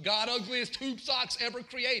 The God ugliest tube socks ever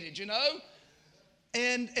created, you know.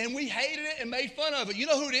 And we hated it and made fun of it. You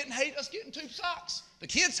know who didn't hate us getting tube socks? The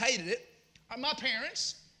kids hated it. My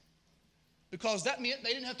parents. Because that meant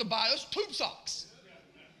they didn't have to buy us tube socks.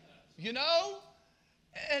 You know?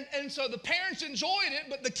 And so the parents enjoyed it,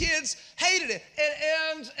 but the kids hated it.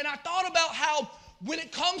 And I thought about how when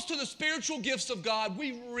it comes to the spiritual gifts of God,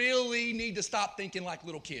 we really need to stop thinking like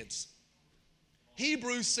little kids.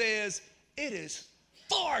 Hebrews says it is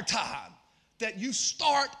far time that you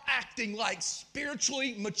start acting like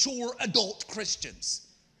spiritually mature adult Christians.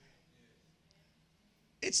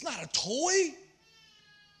 It's not a toy.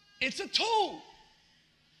 It's a tool.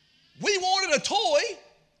 We wanted a toy,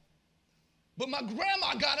 but my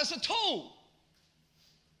grandma got us a tool.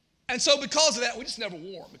 And so because of that, we just never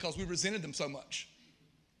wore them because we resented them so much.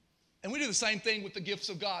 And we do the same thing with the gifts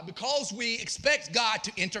of God. Because we expect God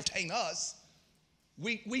to entertain us,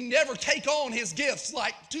 we never take on his gifts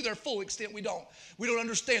like to their full extent. We don't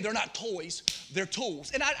understand. They're not toys, they're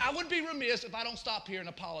tools. And I would be remiss if I don't stop here and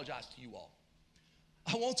apologize to you all.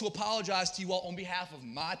 I want to apologize to you all on behalf of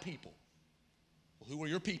my people. Well, who are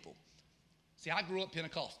your people? See, I grew up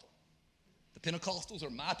Pentecostal. The Pentecostals are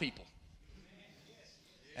my people.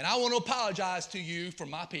 And I want to apologize to you for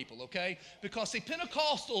my people, okay? Because see,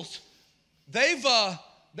 Pentecostals, they've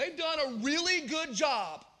done a really good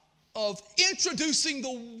job of introducing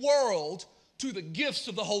the world to the gifts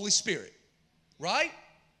of the Holy Spirit, right?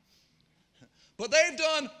 But they've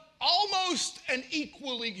done almost an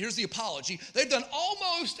equally, here's the apology, they've done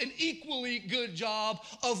almost an equally good job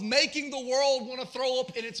of making the world want to throw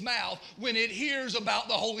up in its mouth when it hears about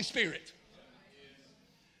the Holy Spirit.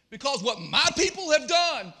 Because what my people have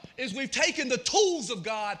done is we've taken the tools of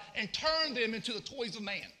God and turned them into the toys of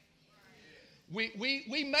man. We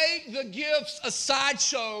make the gifts a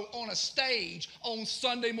sideshow on a stage on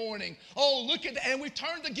Sunday morning. Oh, look at that. And we've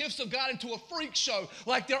turned the gifts of God into a freak show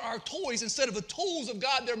like there are toys instead of the tools of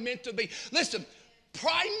God they're meant to be. Listen,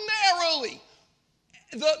 primarily,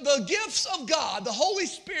 the gifts of God, the Holy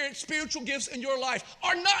Spirit, spiritual gifts in your life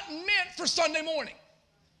are not meant for Sunday morning.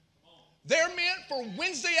 They're meant for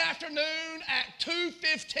Wednesday afternoon at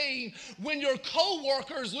 2:15 when your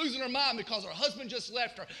co-worker is losing her mind because her husband just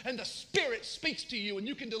left her and the Spirit speaks to you and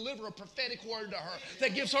you can deliver a prophetic word to her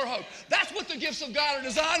that gives her hope. That's what the gifts of God are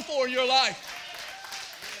designed for in your life.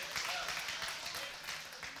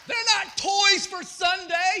 They're not toys for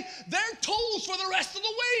Sunday. They're tools for the rest of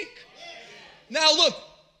the week. Now look,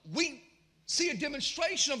 we see a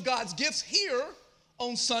demonstration of God's gifts here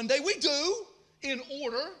on Sunday. We do. In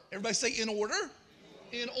order. Everybody say in order.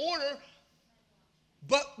 In order.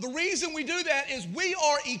 But the reason we do that is we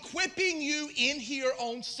are equipping you in here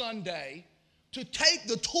on Sunday to take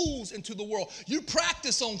the tools into the world. You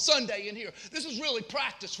practice on Sunday in here. This is really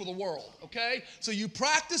practice for the world, okay? So you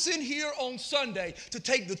practice in here on Sunday to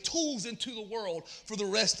take the tools into the world for the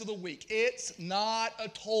rest of the week. It's not a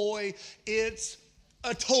toy. It's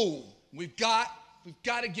a tool. We've got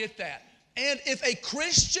to get that. And if a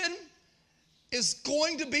Christian is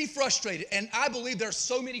going to be frustrated, and I believe there are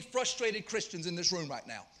so many frustrated Christians in this room right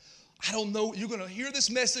now. I don't know, you're going to hear this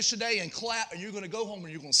message today and clap, and you're going to go home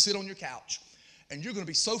and you're going to sit on your couch, and you're going to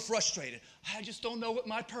be so frustrated. I just don't know what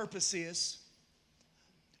my purpose is.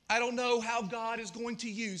 I don't know how God is going to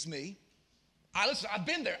use me. Listen, I've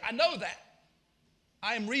been there. I know that.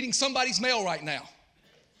 I am reading somebody's mail right now.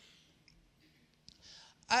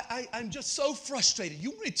 I'm just so frustrated.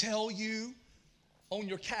 You want me to tell you on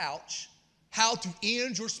your couch how to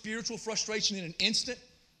end your spiritual frustration in an instant?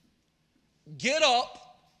 Get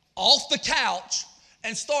up off the couch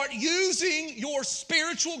and start using your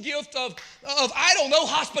spiritual gift of I don't know,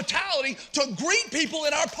 hospitality to greet people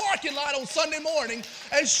in our parking lot on Sunday morning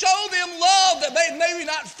and show them love that they've maybe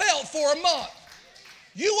not felt for a month.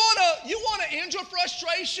 You want to end your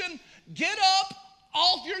frustration? Get up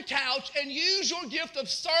off your couch and use your gift of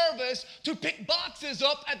service to pick boxes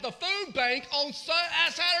up at the food bank on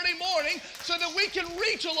Saturday morning so that we can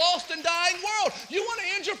reach a lost and dying world. You want to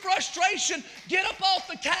end your frustration? Get up off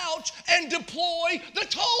the couch and deploy the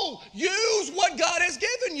tool. Use what God has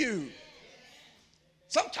given you.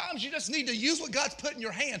 Sometimes you just need to use what God's put in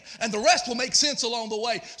your hand, and the rest will make sense along the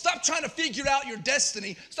way. Stop trying to figure out your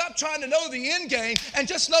destiny. Stop trying to know the end game and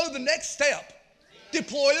just know the next step.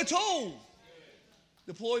 Deploy the tool.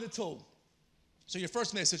 Deploy the tool. So your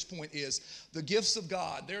first message point is the gifts of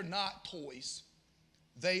God, they're not toys.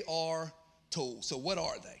 They are tools. So what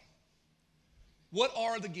are they? What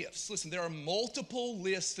are the gifts? Listen, there are multiple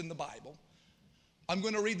lists in the Bible. I'm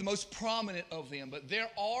going to read the most prominent of them, but there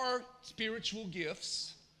are spiritual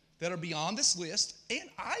gifts that are beyond this list, and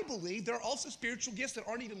I believe there are also spiritual gifts that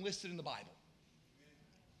aren't even listed in the Bible.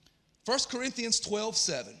 1 Corinthians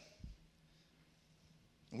 12:7.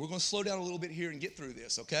 And we're going to slow down a little bit here and get through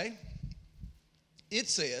this, okay? It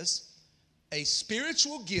says, a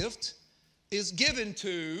spiritual gift is given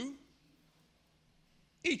to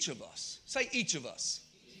each of us. Say each of us.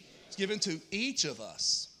 It's given to each of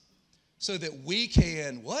us so that we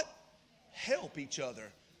can, what? Help each other.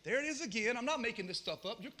 There it is again. I'm not making this stuff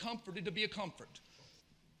up. You're comforted to be a comfort.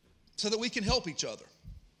 So that we can help each other.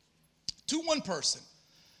 To one person,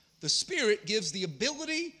 the Spirit gives the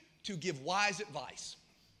ability to give wise advice.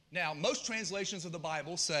 Now, most translations of the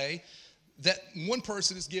Bible say that one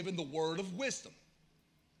person is given the word of wisdom.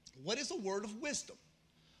 What is a word of wisdom?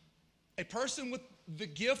 A person with the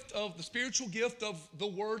gift of, the spiritual gift of the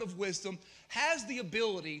word of wisdom has the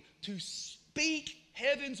ability to speak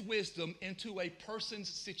heaven's wisdom into a person's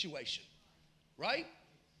situation, right?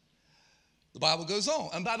 The Bible goes on.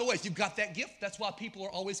 And by the way, if you've got that gift, that's why people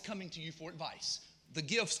are always coming to you for advice. The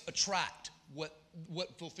gifts attract what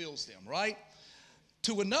fulfills them, right?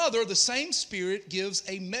 To another, the same Spirit gives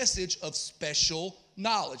a message of special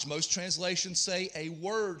knowledge. Most translations say a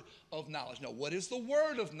word of knowledge. Now, what is the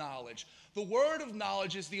word of knowledge? The word of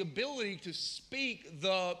knowledge is the ability to speak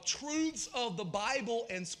the truths of the Bible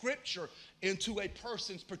and Scripture into a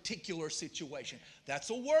person's particular situation. That's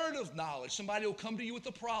a word of knowledge. Somebody will come to you with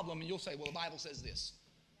a problem and you'll say, well, the Bible says this,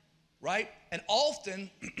 right? And often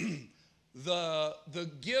the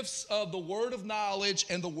gifts of the word of knowledge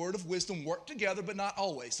and the word of wisdom work together, but not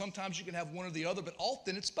always. Sometimes you can have one or the other, but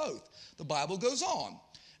often it's both. The Bible goes on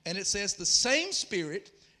and it says the same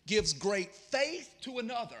Spirit gives great faith to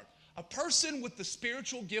another. A person with the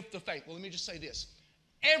spiritual gift of faith. Well, let me just say this.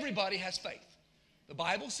 Everybody has faith. The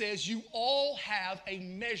Bible says you all have a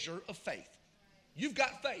measure of faith. You've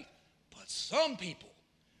got faith. But some people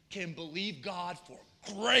can believe God for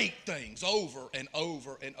great things over and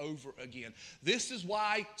over and over again. This is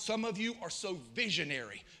why some of you are so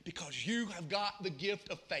visionary, because you have got the gift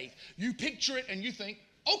of faith. You picture it and you think,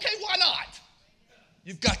 okay, why not?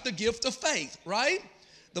 You've got the gift of faith, right?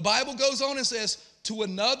 The Bible goes on and says, to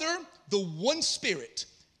another, the one Spirit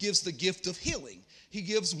gives the gift of healing. He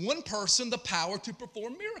gives one person the power to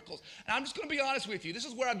perform miracles. And I'm just going to be honest with you. This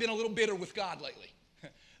is where I've been a little bitter with God lately,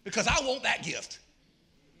 because I want that gift.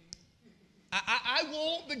 I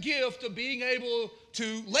want the gift of being able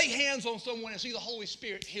to lay hands on someone and see the Holy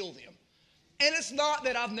Spirit heal them. And it's not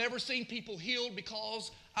that I've never seen people healed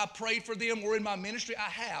because I prayed for them or in my ministry. I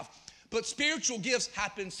have. But spiritual gifts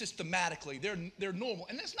happen systematically. They're normal.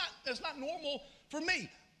 And that's not normal for me.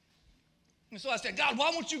 And so I said, God,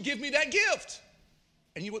 why won't you give me that gift?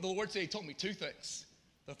 And you know what the Lord said? He told me two things.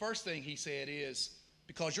 The first thing he said is,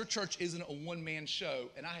 because your church isn't a one-man show,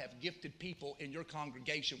 and I have gifted people in your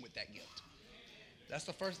congregation with that gift. That's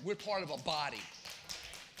the first. We're part of a body.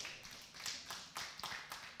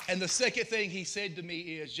 And the second thing he said to me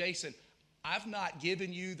is, Jason, I've not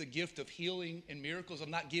given you the gift of healing and miracles. I've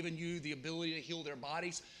not given you the ability to heal their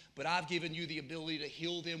bodies, but I've given you the ability to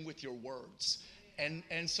heal them with your words.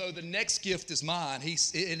 And so the next gift is mine. And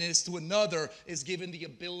it's to another is given the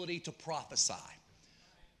ability to prophesy.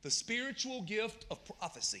 The spiritual gift of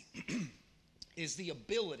prophecy is the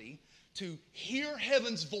ability to hear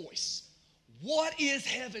heaven's voice. What is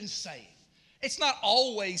heaven saying? It's not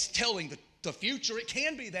always telling the future. It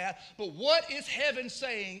can be that. But what is heaven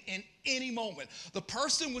saying in any moment? The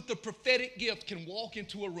person with the prophetic gift can walk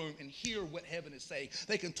into a room and hear what heaven is saying.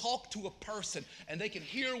 They can talk to a person and they can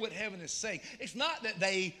hear what heaven is saying. It's not that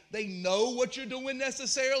they know what you're doing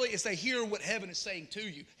necessarily. It's they hear what heaven is saying to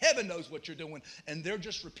you. Heaven knows what you're doing and they're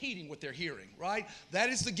just repeating what they're hearing, right? That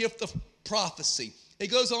is the gift of prophecy.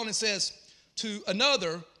 It goes on and says, to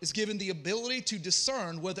another is given the ability to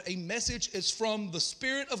discern whether a message is from the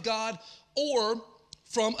Spirit of God or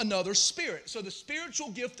from another spirit. So the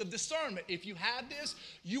spiritual gift of discernment, if you have this,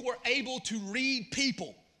 you are able to read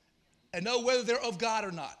people and know whether they're of God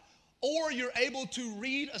or not. Or you're able to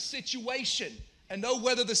read a situation and know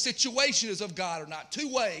whether the situation is of God or not.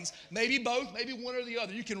 Two ways, maybe both, maybe one or the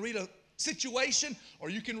other. You can read a situation or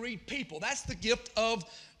you can read people. That's the gift of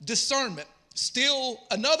discernment. Still,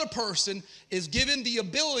 another person is given the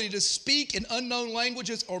ability to speak in unknown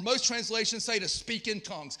languages, or most translations say to speak in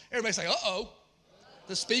tongues. Everybody say, uh-oh.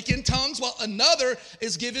 To speak in tongues, while another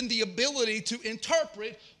is given the ability to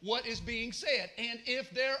interpret what is being said. And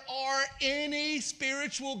if there are any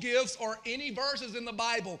spiritual gifts or any verses in the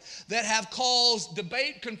Bible that have caused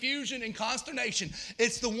debate, confusion, and consternation,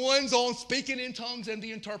 it's the ones on speaking in tongues and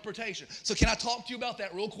the interpretation. So can I talk to you about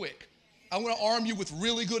that real quick? I'm going to arm you with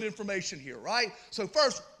really good information here, right? So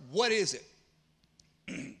first, what is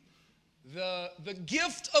it? The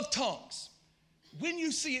gift of tongues. When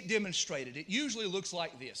you see it demonstrated, it usually looks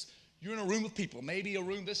like this. You're in a room with people, maybe a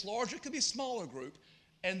room this large, it could be a smaller group,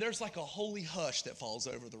 and there's like a holy hush that falls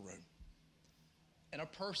over the room. And a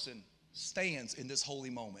person stands in this holy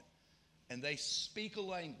moment, and they speak a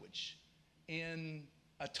language in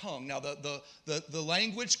a tongue. Now, the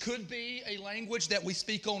language could be a language that we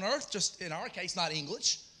speak on earth, just in our case, not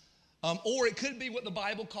English. Or it could be what the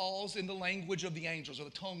Bible calls in the language of the angels, or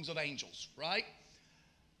the tongues of angels, right?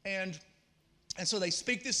 And so they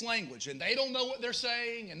speak this language, and they don't know what they're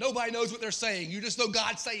saying, and nobody knows what they're saying. You just know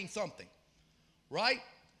God's saying something, right?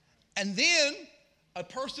 And then a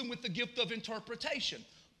person with the gift of interpretation.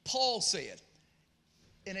 Paul said,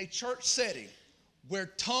 in a church setting where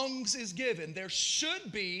tongues is given, there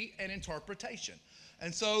should be an interpretation.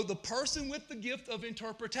 And so the person with the gift of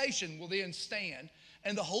interpretation will then stand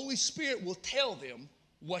and the Holy Spirit will tell them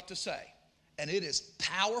what to say. And it is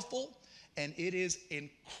powerful and it is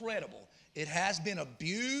incredible. It has been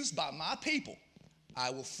abused by my people. I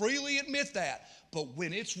will freely admit that. But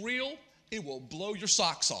when it's real, it will blow your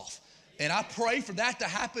socks off. And I pray for that to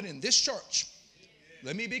happen in this church.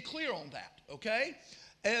 Let me be clear on that, okay?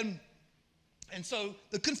 And so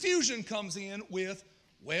the confusion comes in with,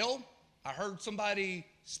 well, I heard somebody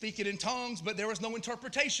speaking in tongues, but there was no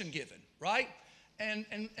interpretation given, right? And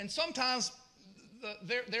sometimes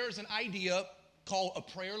there is an idea called a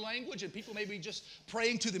prayer language, and people may be just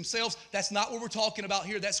praying to themselves. That's not what we're talking about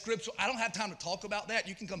here. That's scriptural. I don't have time to talk about that.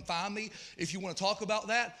 You can come find me if you want to talk about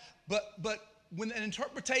that. But when an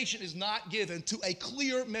interpretation is not given to a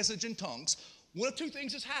clear message in tongues, one of two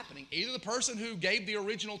things is happening. Either the person who gave the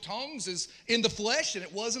original tongues is in the flesh and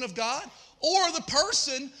it wasn't of God, or the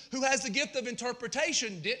person who has the gift of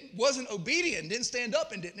interpretation wasn't obedient, didn't stand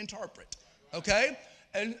up and didn't interpret. Okay?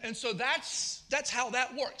 And so that's how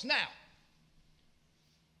that works. Now,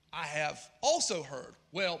 I have also heard,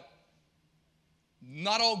 well,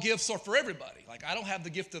 not all gifts are for everybody. Like, I don't have the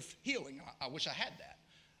gift of healing. I wish I had that.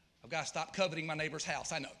 I've got to stop coveting my neighbor's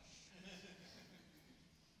house. I know.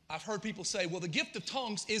 I've heard people say, well, the gift of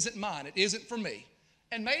tongues isn't mine. It isn't for me.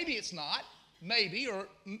 And maybe it's not. Maybe. Or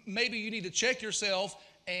maybe you need to check yourself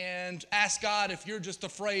and ask God if you're just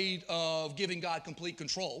afraid of giving God complete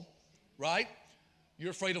control, right?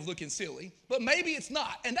 You're afraid of looking silly. But maybe it's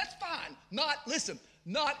not. And that's fine.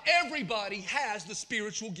 Not everybody has the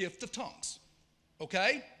spiritual gift of tongues,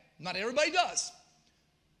 okay? Not everybody does.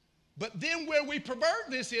 But then where we pervert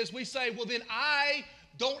this is we say, well, then I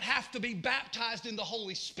don't have to be baptized in the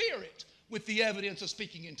Holy Spirit with the evidence of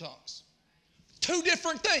speaking in tongues. Two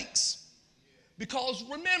different things. Because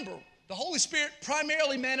remember, the Holy Spirit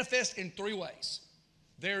primarily manifests in three ways.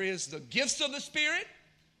 There is the gifts of the Spirit,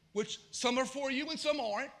 which some are for you and some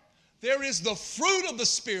aren't. There is the fruit of the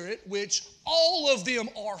Spirit, which all of them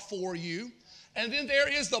are for you. And then there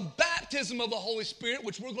is the baptism of the Holy Spirit,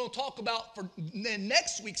 which we're going to talk about for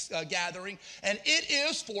next week's gathering. And it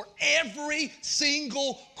is for every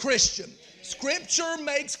single Christian. Scripture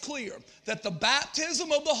makes clear that the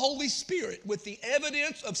baptism of the Holy Spirit with the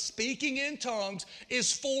evidence of speaking in tongues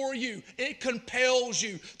is for you. It compels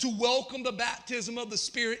you to welcome the baptism of the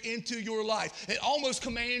Spirit into your life. It almost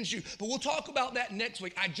commands you. But we'll talk about that next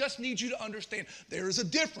week. I just need you to understand there is a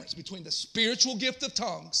difference between the spiritual gift of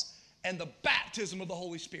tongues and the baptism of the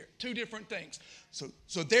Holy Spirit. Two different things.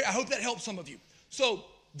 So there, I hope that helps some of you. So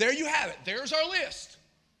there you have it. There's our list.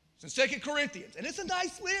 It's in 2 Corinthians. And it's a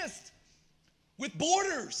nice list with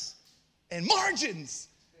borders and margins.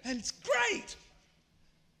 And it's great.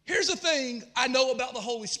 Here's the thing I know about the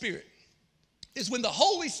Holy Spirit. Is when the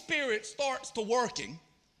Holy Spirit starts to working,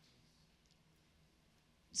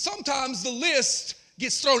 sometimes the list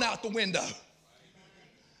gets thrown out the window.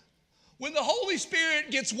 When the Holy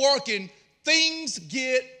Spirit gets working, things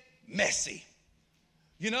get messy.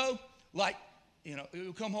 You'll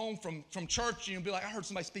come home from church and you'll be like, I heard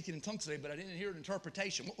somebody speaking in tongues today, but I didn't hear an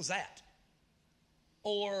interpretation. What was that?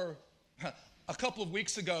 Or a couple of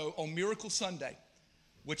weeks ago on Miracle Sunday,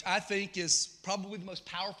 which I think is probably the most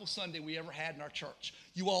powerful Sunday we ever had in our church.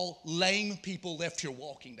 You all lame people left here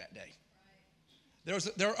walking that day.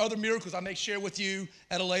 There are other miracles I may share with you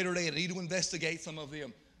at a later date. I need to investigate some of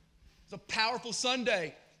them. It's a powerful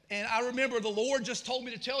Sunday. And I remember the Lord just told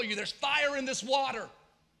me to tell you there's fire in this water.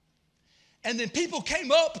 And then people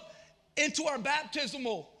came up into our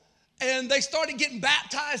baptismal and they started getting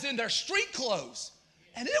baptized in their street clothes.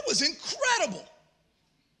 And it was incredible.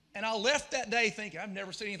 And I left that day thinking, I've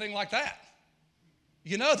never seen anything like that.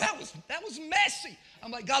 That was messy.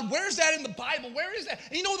 I'm like, God, where's that in the Bible? Where is that?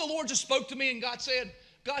 And you know what the Lord just spoke to me and God said,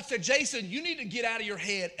 Jason, you need to get out of your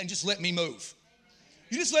head and just let me move.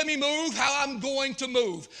 You just let me move how I'm going to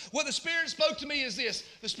move. What the Spirit spoke to me is this.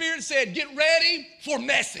 The Spirit said, get ready for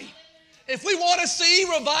messy. If we want to see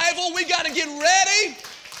revival, we got to get ready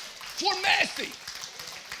for messy.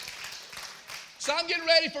 So I'm getting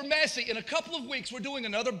ready for messy. In a couple of weeks, we're doing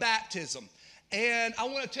another baptism. And I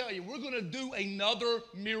want to tell you, we're going to do another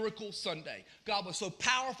Miracle Sunday. God was so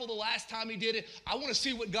powerful the last time he did it. I want to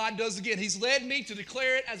see what God does again. He's led me to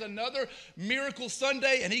declare it as another Miracle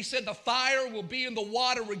Sunday. And he said the fire will be in the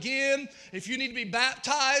water again. If you need to be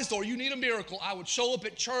baptized or you need a miracle, I would show up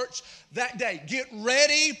at church that day. Get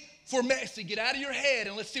ready for messy. Get out of your head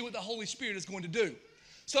and let's see what the Holy Spirit is going to do.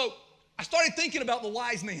 So I started thinking about the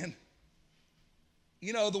wise men.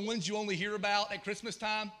 The ones you only hear about at Christmas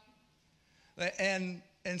time. And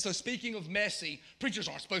so speaking of messy, preachers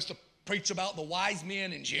aren't supposed to preach about the wise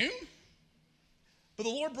men in June. But the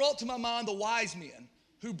Lord brought to my mind the wise men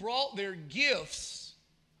who brought their gifts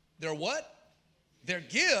Their what? Their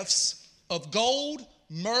gifts of gold,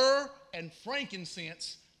 myrrh, and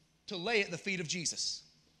frankincense to lay at the feet of Jesus.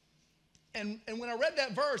 And when I read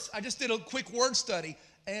that verse, I just did a quick word study.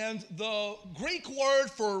 And the Greek word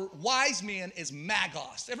for wise men is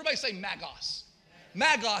magos. Everybody say magos.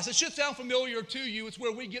 Magos, it should sound familiar to you. It's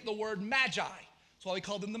where we get the word magi. That's why we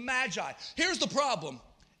call them the magi. Here's the problem.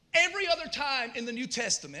 Every other time in the New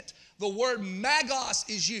Testament, the word magos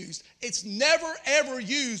is used. It's never, ever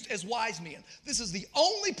used as wise men. This is the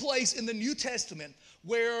only place in the New Testament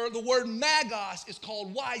where the word magos is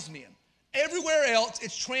called wise men. Everywhere else,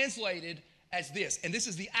 it's translated as this, and this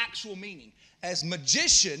is the actual meaning, as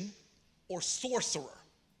magician or sorcerer.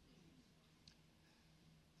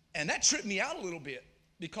 And that tripped me out a little bit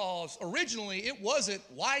because originally it wasn't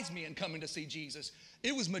wise men coming to see Jesus.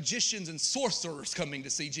 It was magicians and sorcerers coming to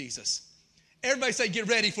see Jesus. Everybody say, get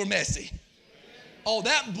ready for messy. Oh,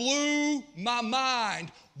 that blew my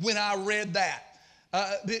mind when I read that.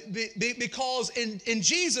 Because in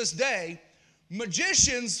Jesus' day,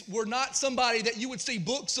 magicians were not somebody that you would see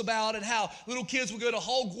books about and how little kids would go to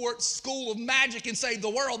Hogwarts School of Magic and save the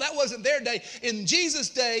world. That wasn't their day. In Jesus'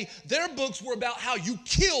 day, their books were about how you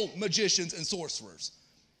kill magicians and sorcerers.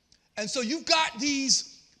 And so you've got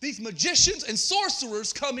these magicians and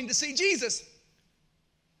sorcerers coming to see Jesus.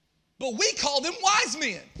 But we call them wise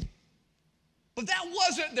men. But that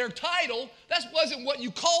wasn't their title. That wasn't what you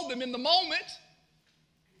called them in the moment.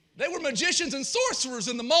 They were magicians and sorcerers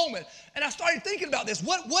in the moment. And I started thinking about this.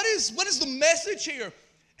 What is the message here?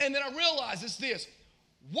 And then I realized it's this.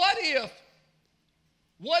 What if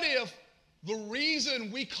the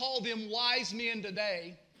reason we call them wise men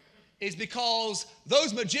today is because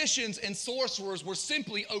those magicians and sorcerers were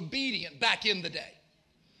simply obedient back in the day?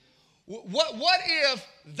 What if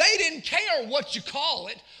they didn't care what you call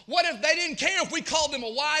it? What if they didn't care if we called them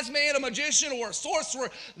a wise man, a magician, or a sorcerer?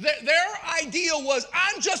 Their idea was,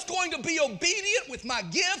 I'm just going to be obedient with my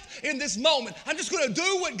gift in this moment. I'm just going to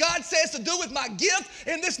do what God says to do with my gift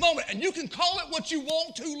in this moment. And you can call it what you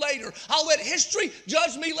want to later. I'll let history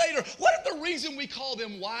judge me later. What if the reason we call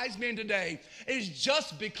them wise men today is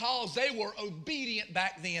just because they were obedient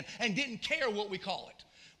back then and didn't care what we call it?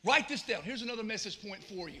 Write this down. Here's another message point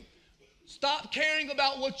for you. Stop caring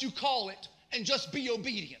about what you call it and just be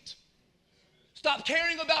obedient. Stop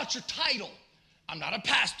caring about your title. I'm not a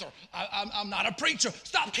pastor. I'm not a preacher.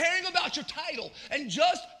 Stop caring about your title and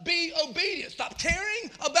just be obedient. Stop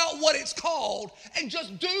caring about what it's called and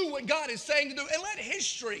just do what God is saying to do and let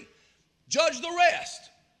history judge the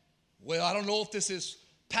rest. Well, I don't know if this is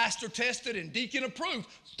pastor tested and deacon approved.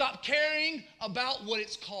 Stop caring about what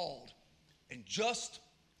it's called and just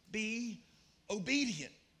be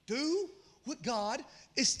obedient. Do what God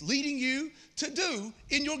is leading you to do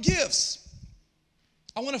in your gifts.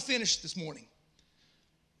 I want to finish this morning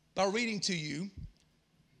by reading to you,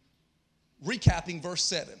 recapping verse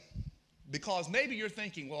 7. Because maybe you're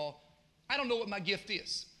thinking, well, I don't know what my gift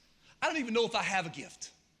is. I don't even know if I have a gift.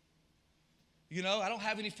 You know, I don't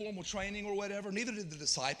have any formal training or whatever. Neither did the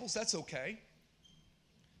disciples. That's okay.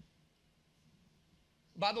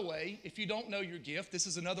 By the way, if you don't know your gift, this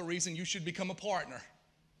is another reason you should become a partner.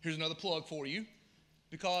 Here's another plug for you.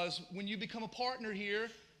 Because when you become a partner here,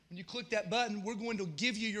 when you click that button, we're going to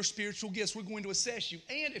give you your spiritual gifts. We're going to assess you.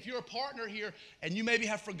 And if you're a partner here and you maybe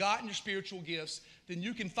have forgotten your spiritual gifts, then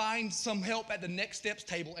you can find some help at the Next Steps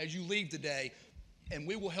table as you leave today, and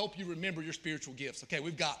we will help you remember your spiritual gifts. Okay,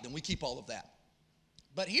 we've got them. We keep all of that.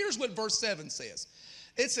 But here's what verse 7 says.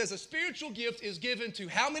 It says a spiritual gift is given to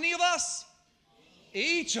how many of us?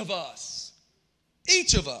 Each of us.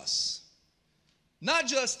 Each of us. Not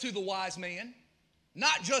just to the wise man,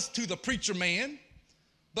 not just to the preacher man,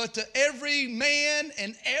 but to every man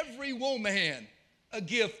and every woman a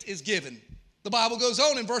gift is given. The Bible goes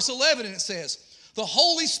on in verse 11 and it says, the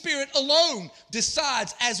Holy Spirit alone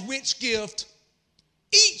decides as which gift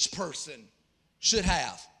each person should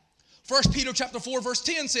have. 1 Peter chapter 4 verse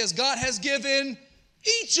 10 says, God has given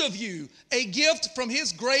each of you a gift from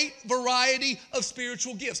his great variety of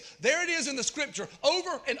spiritual gifts. There it is in the scripture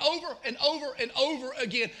over and over and over and over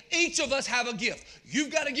again. Each of us have a gift.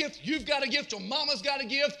 You've got a gift. You've got a gift. Your mama's got a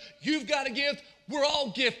gift. You've got a gift. We're all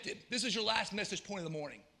gifted. This is your last message point of the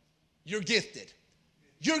morning. You're gifted.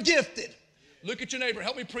 You're gifted. Look at your neighbor.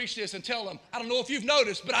 Help me preach this and tell them, I don't know if you've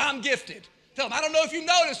noticed, but I'm gifted. Tell them, I don't know if you've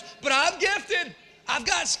noticed, but I'm gifted. I've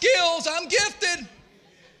got skills. I'm gifted.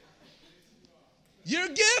 You're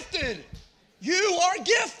gifted. You are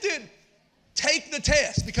gifted. Take the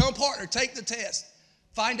test. Become a partner. Take the test.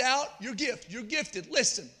 Find out your gift. You're gifted.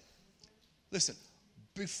 Listen.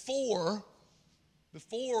 Before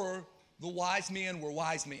the wise men were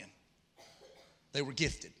wise men, they were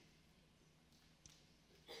gifted.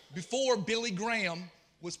 Before Billy Graham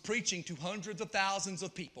was preaching to hundreds of thousands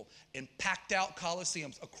of people in packed out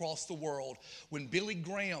coliseums across the world, when Billy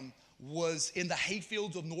Graham was in the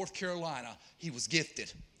hayfields of North Carolina, he was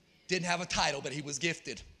gifted. Didn't have a title, but he was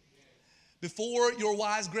gifted. Before your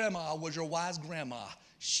wise grandma was your wise grandma,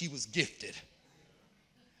 she was gifted.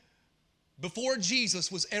 Before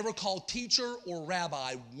Jesus was ever called teacher or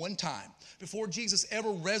rabbi one time, before Jesus ever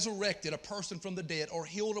resurrected a person from the dead or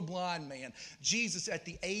healed a blind man, Jesus at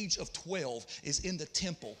the age of 12 is in the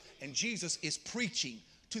temple, and Jesus is preaching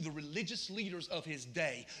to the religious leaders of his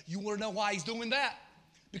day. You want to know why he's doing that?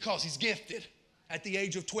 Because he's gifted at the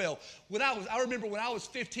age of 12. I remember when I was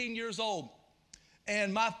 15 years old,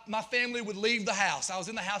 and my family would leave the house. I was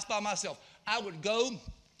in the house by myself. I would go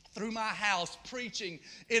through my house, preaching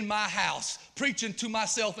in my house, preaching to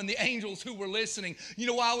myself and the angels who were listening. You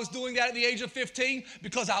know why I was doing that at the age of 15?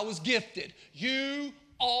 Because I was gifted. You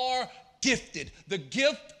are gifted. The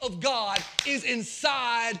gift of God is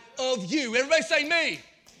inside of you. Everybody say me. Me.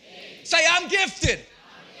 Say, I'm gifted.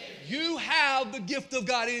 You have the gift of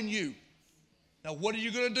God in you. Now, what are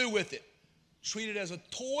you going to do with it? Treat it as a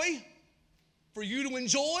toy for you to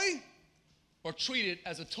enjoy, or treat it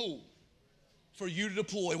as a tool for you to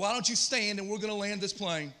deploy? Why don't you stand and we're going to land this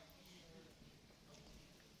plane.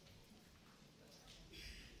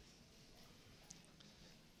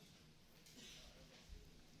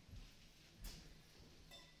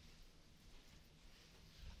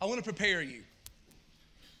 I want to prepare you.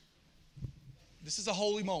 This is a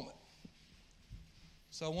holy moment.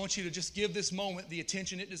 So I want you to just give this moment the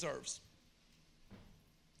attention it deserves.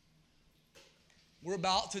 We're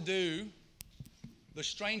about to do the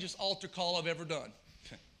strangest altar call I've ever done.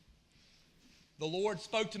 The Lord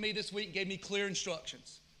spoke to me this week, gave me clear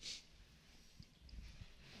instructions.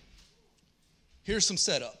 Here's some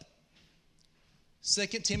setup. 2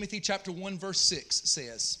 Timothy chapter 1, verse 6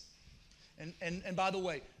 says, and by the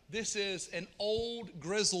way, this is an old,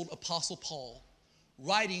 grizzled Apostle Paul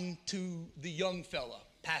writing to the young fella,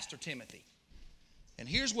 Pastor Timothy. And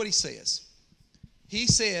here's what he says. He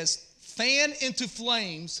says, fan into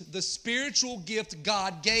flames the spiritual gift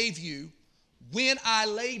God gave you when I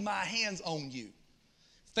laid my hands on you.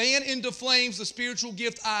 Fan into flames the spiritual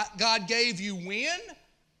gift God gave you when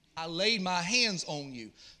I laid my hands on you.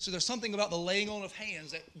 So there's something about the laying on of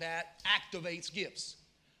hands that activates gifts.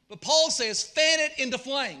 But Paul says, fan it into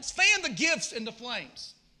flames. Fan the gifts into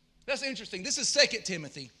flames. That's interesting. This is 2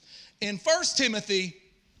 Timothy. In 1 Timothy,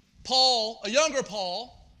 Paul, a younger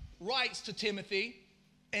Paul, writes to Timothy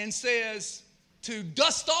and says to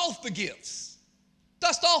dust off the gifts.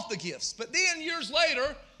 Dust off the gifts. But then years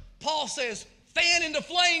later, Paul says, fan into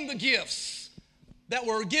flame the gifts that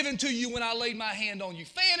were given to you when I laid my hand on you.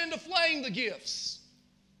 Fan into flame the gifts.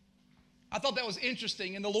 I thought that was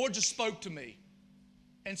interesting, and the Lord just spoke to me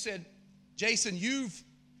and said, Jason,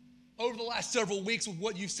 over the last several weeks with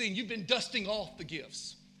what you've seen, you've been dusting off the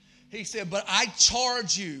gifts. He said, but I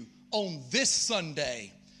charge you on this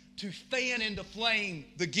Sunday to fan into flame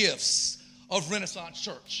the gifts of Renaissance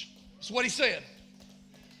Church. That's what he said.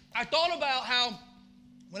 I thought about how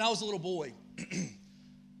when I was a little boy,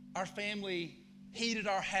 our family heated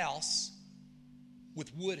our house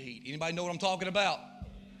with wood heat. Anybody know what I'm talking about?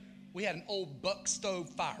 We had an old buck stove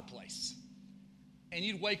fireplace. And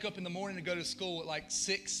you'd wake up in the morning to go to school at like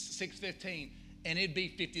 6:15, and it'd be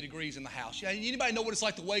 50 degrees in the house. Anybody know what it's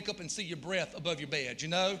like to wake up and see your breath above your bed, you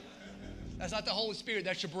know? That's not the Holy Spirit,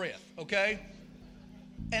 that's your breath, okay?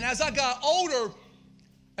 And as I got older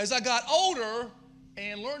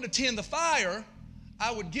and learned to tend the fire,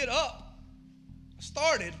 I would get up. I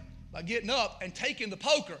started by getting up and taking the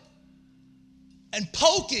poker and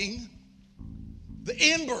poking the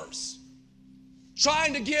embers,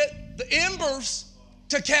 trying to get the embers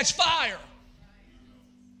to catch fire.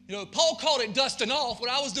 You know, Paul called it dusting off. What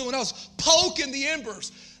I was doing, I was poking the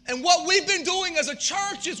embers. And what we've been doing as a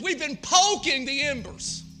church is we've been poking the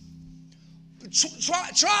embers,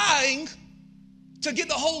 trying to get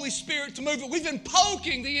the Holy Spirit to move it. We've been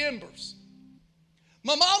poking the embers.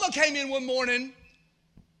 My mama came in one morning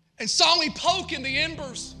and saw me poking the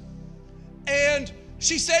embers. And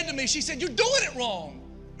she said to me, you're doing it wrong.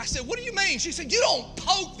 I said, what do you mean? She said, you don't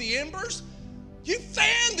poke the embers. You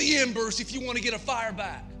fan the embers if you want to get a fire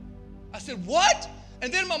back. I said, what?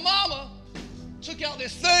 And then my mama took out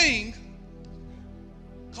this thing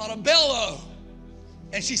called a bellow.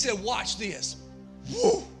 And she said, watch this.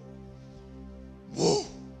 Woo, woo,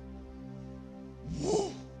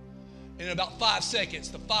 woo. And in about 5 seconds,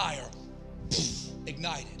 the fire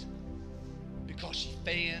ignited because she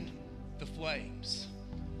fanned the flames.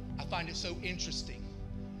 I find it so interesting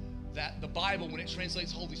that the Bible, when it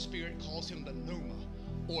translates Holy Spirit, calls him the pneuma,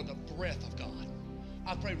 or the breath of God.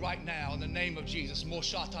 I pray right now in the name of Jesus, for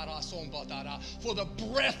the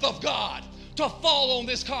breath of God to fall on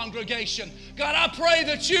this congregation. God, I pray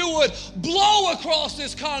that you would blow across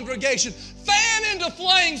this congregation, fan into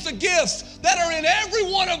flames the gifts that are in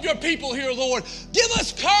every one of your people here, Lord. Give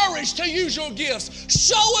us courage to use your gifts.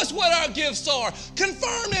 Show us what our gifts are.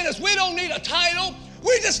 Confirm in us. We don't need a title.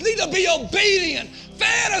 We just need to be obedient.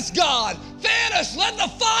 Fan us, God. Fan us. Let the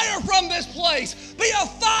fire from this place be a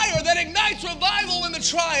fire that ignites revival in the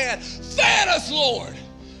triad. Fan us, Lord.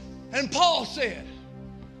 And Paul said,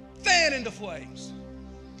 fan into flames.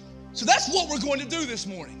 So that's what we're going to do this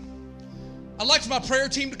morning. I'd like for my prayer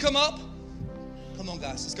team to come up. Come on,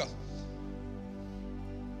 guys. Let's go.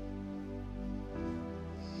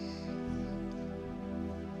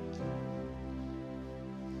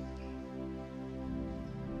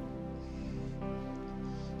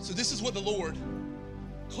 So this is what the Lord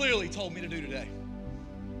clearly told me to do today.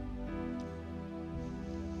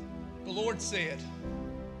 The Lord said,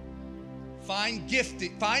 find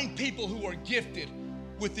people who are gifted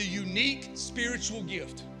with a unique spiritual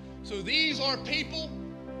gift. So these are people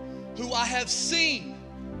who I have seen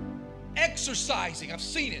exercising, I've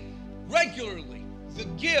seen it regularly, the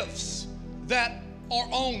gifts that are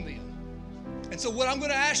on them. And so what I'm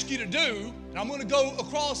going to ask you to do, and I'm going to go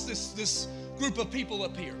across this group of people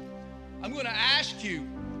up here. I'm going to ask you,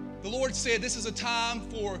 the Lord said this is a time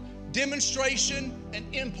for demonstration and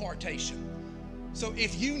impartation. So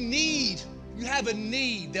if you have a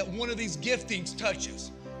need that one of these giftings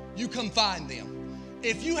touches, you come find them.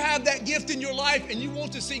 If you have that gift in your life and you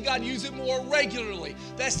want to see God use it more regularly,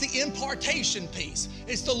 that's the impartation piece.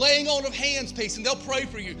 It's the laying on of hands piece, and they'll pray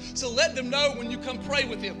for you. So let them know when you come pray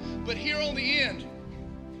with them. But here on the end,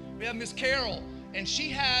 we have Miss Carol, and she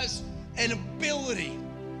has an ability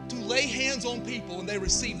to lay hands on people and they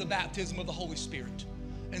receive the baptism of the Holy Spirit.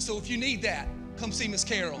 And so if you need that, come see Miss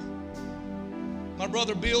Carol. My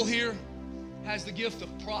brother Bill here has the gift of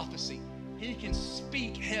prophecy. He can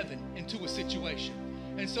speak heaven into a situation.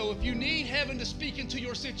 And so if you need heaven to speak into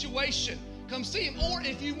your situation, come see him. Or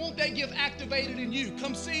if you want that gift activated in you,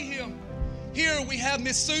 come see him. Here we have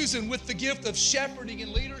Miss Susan with the gift of shepherding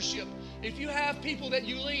and leadership. If you have people that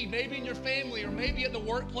you lead, maybe in your family or maybe at the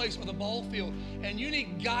workplace or the ball field, and you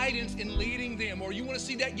need guidance in leading them, or you want to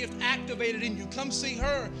see that gift activated in you, come see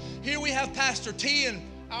her. Here we have Pastor Tian,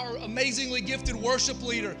 our amazingly gifted worship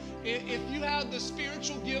leader. If you have the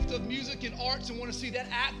spiritual gift of music and arts and want to see that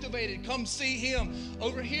activated, come see him.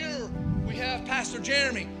 Over here, we have Pastor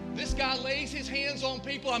Jeremy. This guy lays his hands on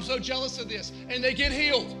people. I'm so jealous of this. And they get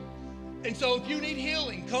healed. And so if you need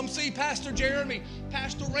healing, come see Pastor Jeremy.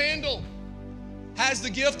 Pastor Randall has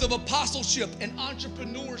the gift of apostleship and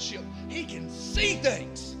entrepreneurship. He can see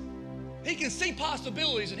things. He can see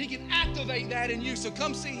possibilities, and he can activate that in you. So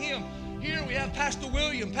come see him. Here we have Pastor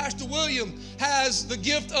William. Pastor William has the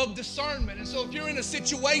gift of discernment. And so if you're in a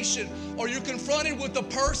situation or you're confronted with a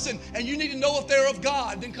person and you need to know if they're of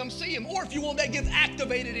God, then come see him. Or if you want that gift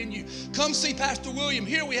activated in you, come see Pastor William.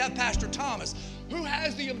 Here we have Pastor Thomas, who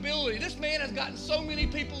has the ability. This man has gotten so many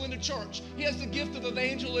people into church. He has the gift of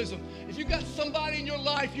evangelism. If you've got somebody in your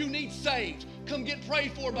life you need saved, come get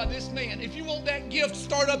prayed for by this man. If you want that gift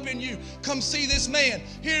start up in you, come see this man.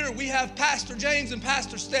 Here we have Pastor James and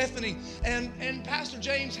Pastor Stephanie. And Pastor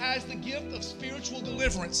James has the gift of spiritual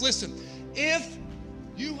deliverance. Listen, if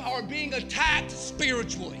you are being attacked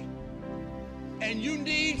spiritually, and you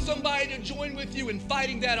need somebody to join with you in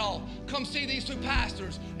fighting that off, come see these two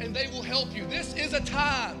pastors and they will help you. This is a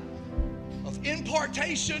time of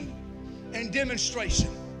impartation and demonstration.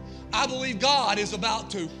 I believe God is about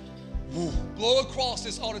to blow across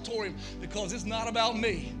this auditorium, because it's not about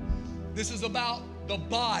me. This is about the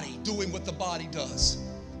body doing what the body does.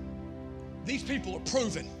 These people are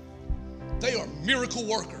proven. They are miracle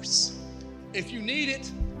workers. If you need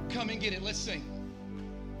it, come and get it. Let's sing.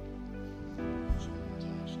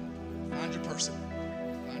 Find your person.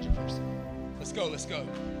 Find your person. Let's go, let's go.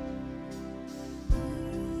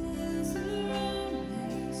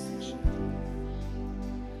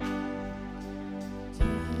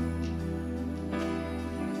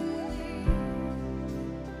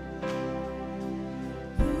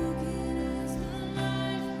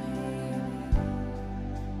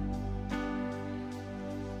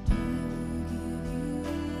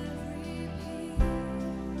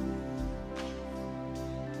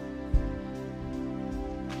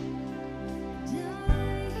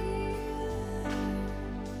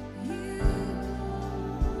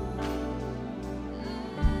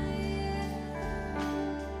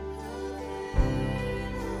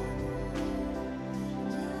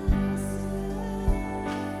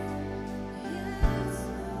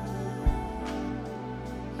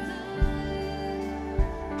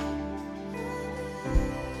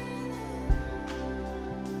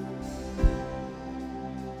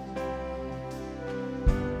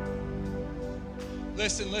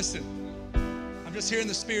 Listen. I'm just hearing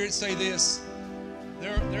the Spirit say this.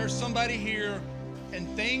 There's somebody here, and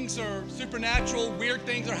things are supernatural, weird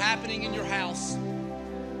things are happening in your house.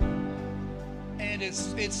 And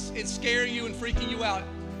it's scaring you and freaking you out.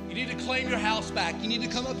 You need to claim your house back. You need to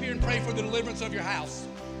come up here and pray for the deliverance of your house.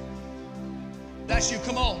 That's you.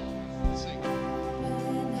 Come on. Let's sing.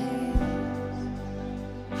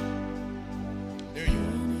 There you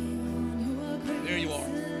are. There you are.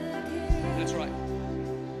 That's right.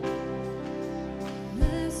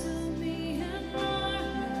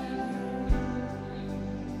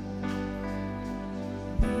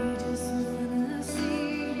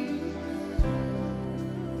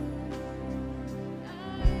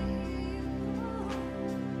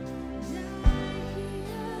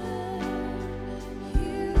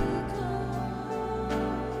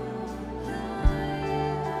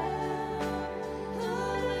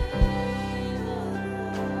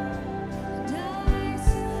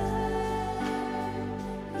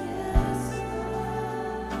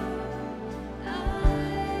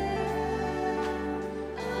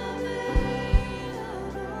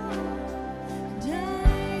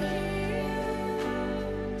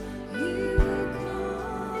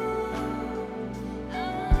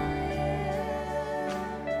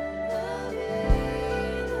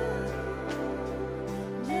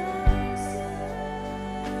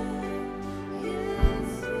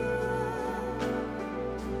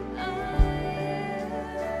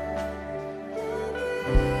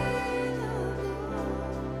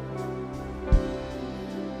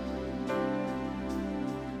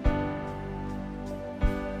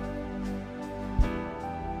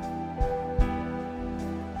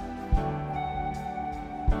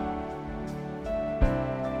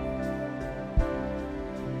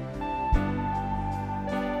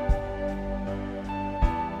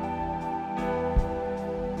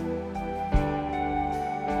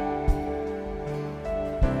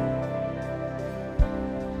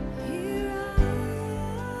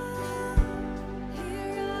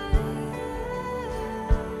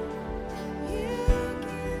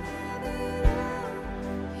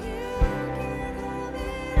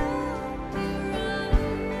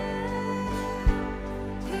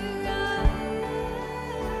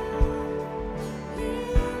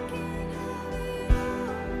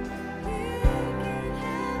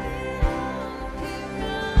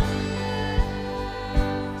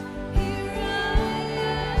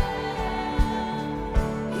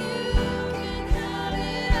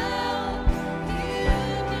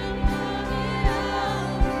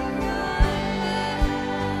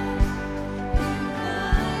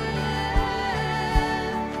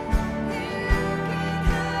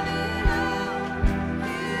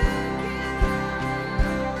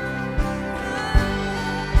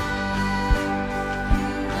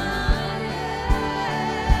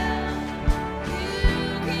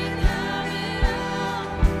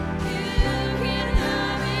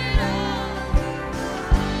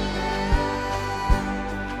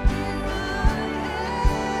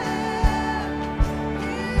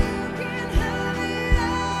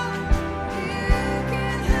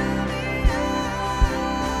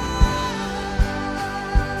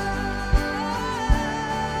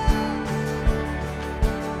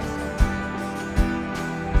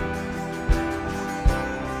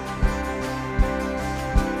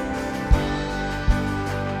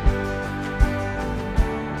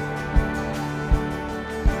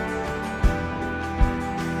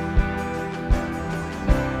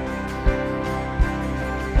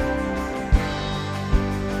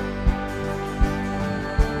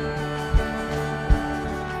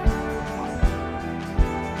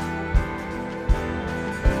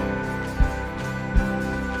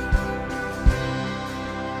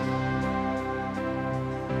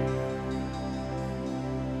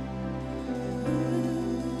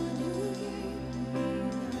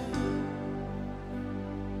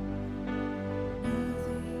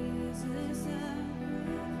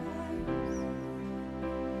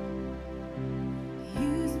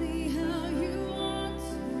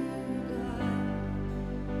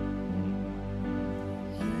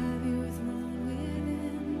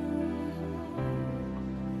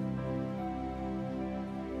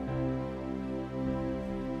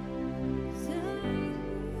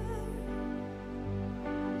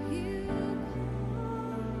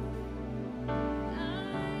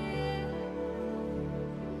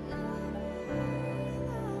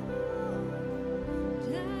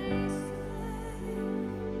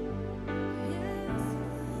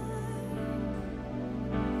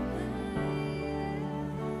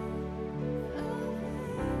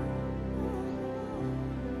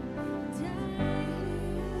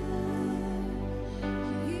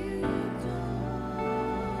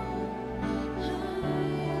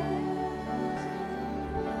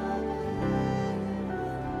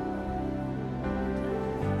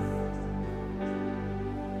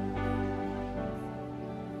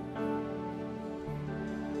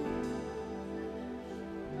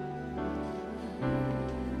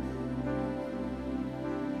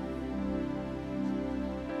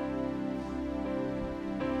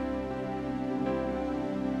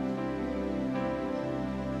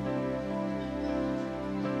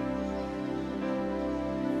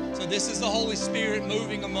 This is the Holy Spirit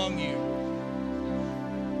moving among you.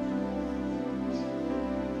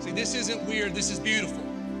 See, this isn't weird. This is beautiful.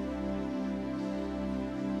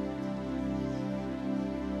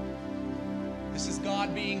 This is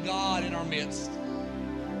God being God in our midst.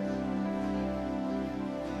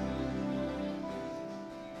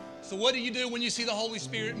 So what do you do when you see the Holy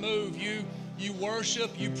Spirit move? You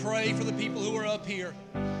worship, you pray for the people who are up here.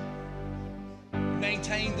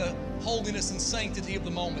 Maintain the holiness and sanctity of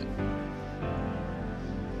the moment.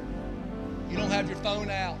 You don't have your phone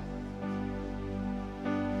out.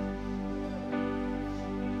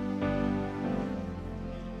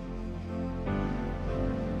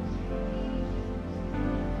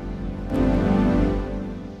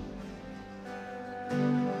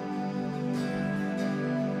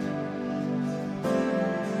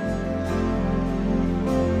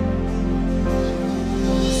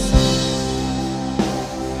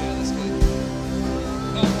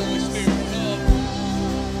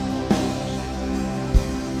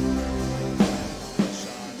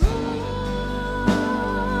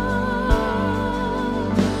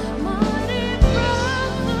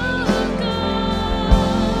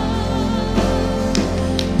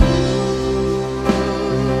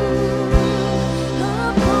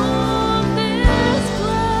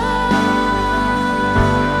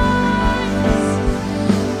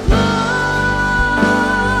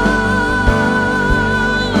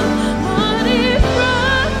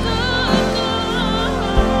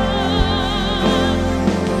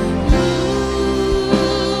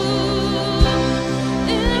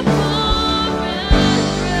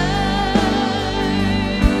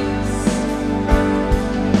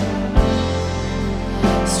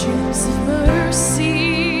 You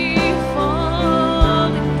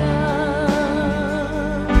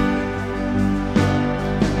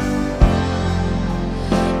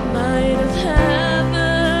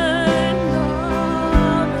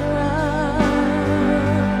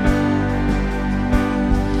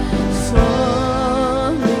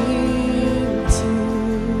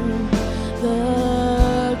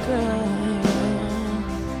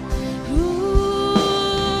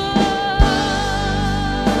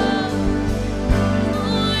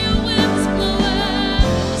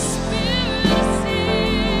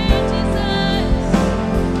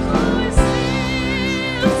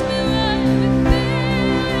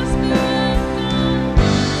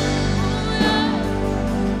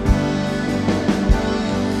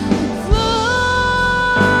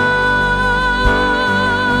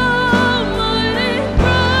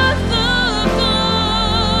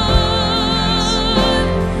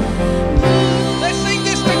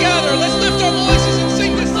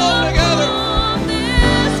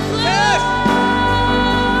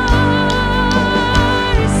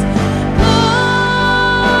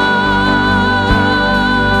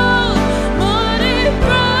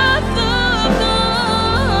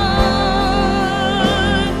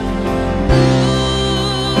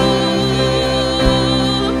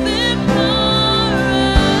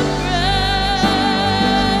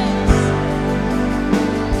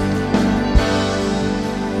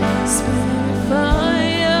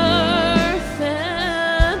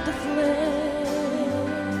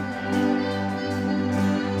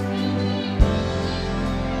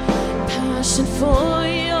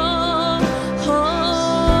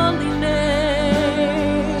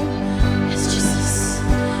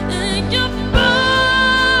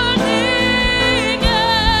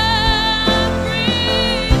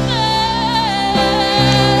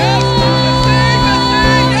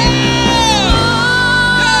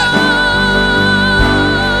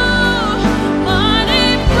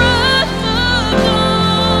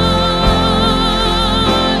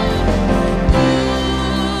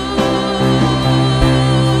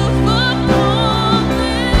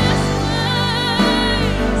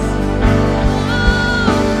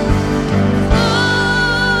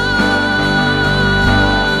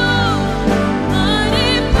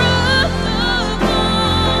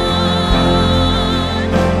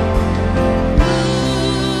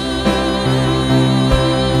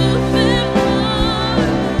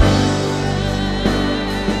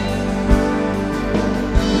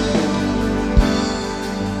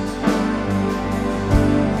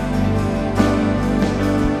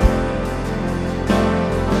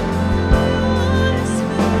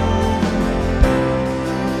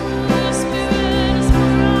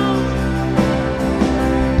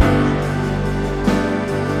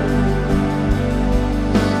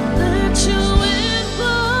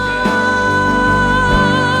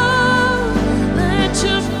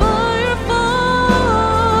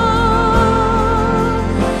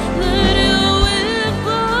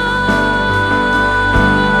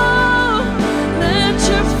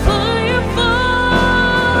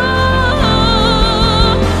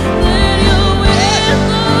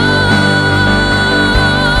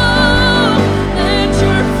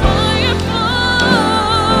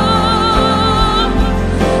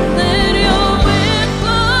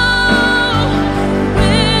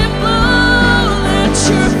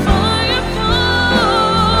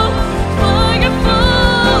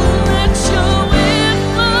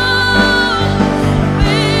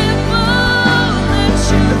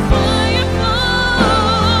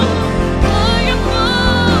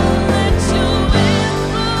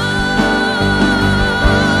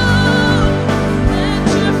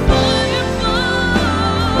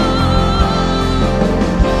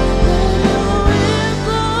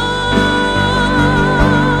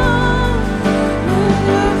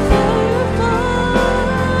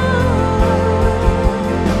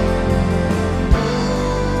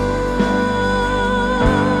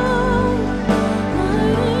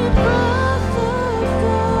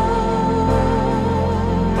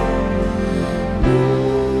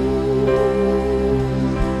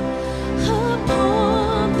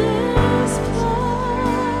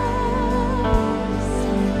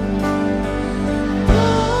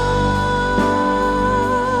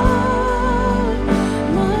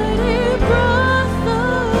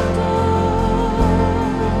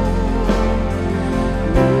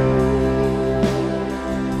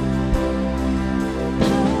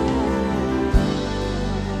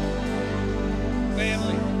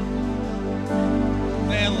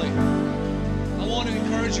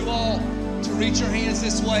encourage you all to reach your hands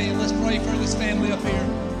this way, and let's pray for this family up here.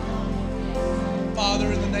 Father,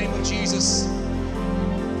 in the name of Jesus,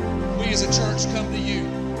 we as a church come to you,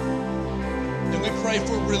 and we pray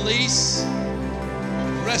for release,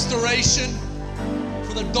 restoration,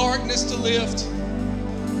 for the darkness to lift,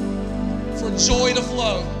 for joy to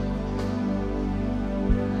flow.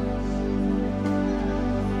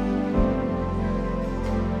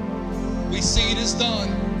 We see it is done.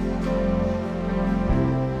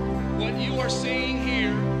 What you are seeing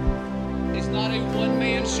here is not a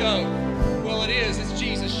one-man show. Well, it is. It's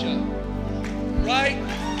Jesus' show. Right?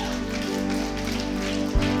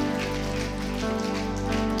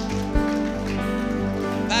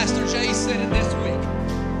 Pastor Jay said it this week.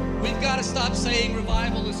 We've got to stop saying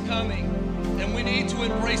revival is coming, and we need to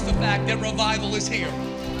embrace the fact that revival is here.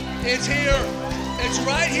 It's here. It's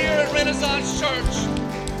right here at Renaissance Church.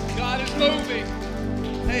 God is moving.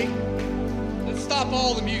 Hey, let's stop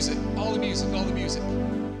all the music. All the music, all the music.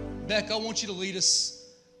 Beck, I want you to lead us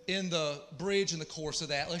in the bridge and the chorus of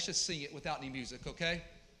that. Let's just sing it without any music, okay?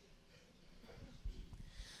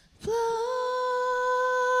 Flow,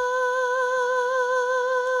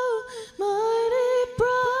 mighty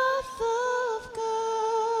breath of God.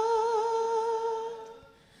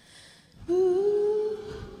 Ooh.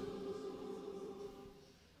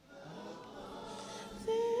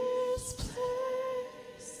 This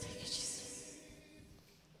place, thank you, Jesus.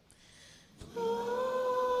 Flow,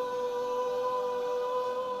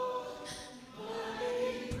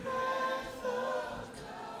 mighty breath of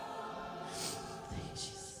God. Thank you,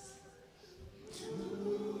 Jesus.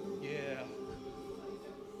 Yeah.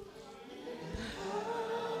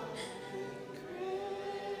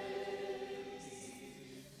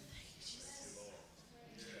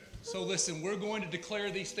 So listen, we're going to declare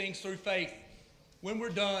these things through faith. When we're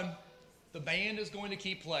done, the band is going to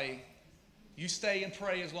keep playing. You stay and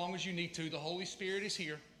pray as long as you need to. The Holy Spirit is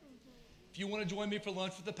here. If you want to join me for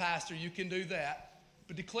lunch with the pastor, you can do that.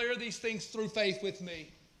 But declare these things through faith with me.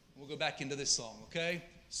 We'll go back into this song, okay?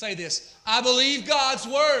 Say this. I believe God's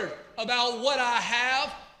word about what I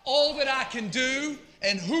have, all that I can do,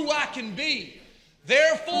 and who I can be.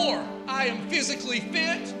 Therefore, I am physically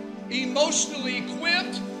fit, emotionally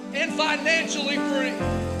equipped, and financially free.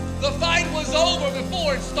 The fight was over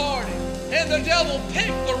before it started, and the devil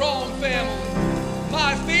picked the wrong family.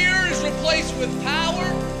 My fear is replaced with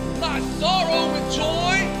power, my sorrow with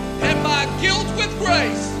joy, and my guilt with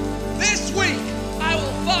grace. This week, I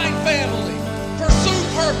will find family, pursue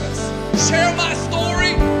purpose, share my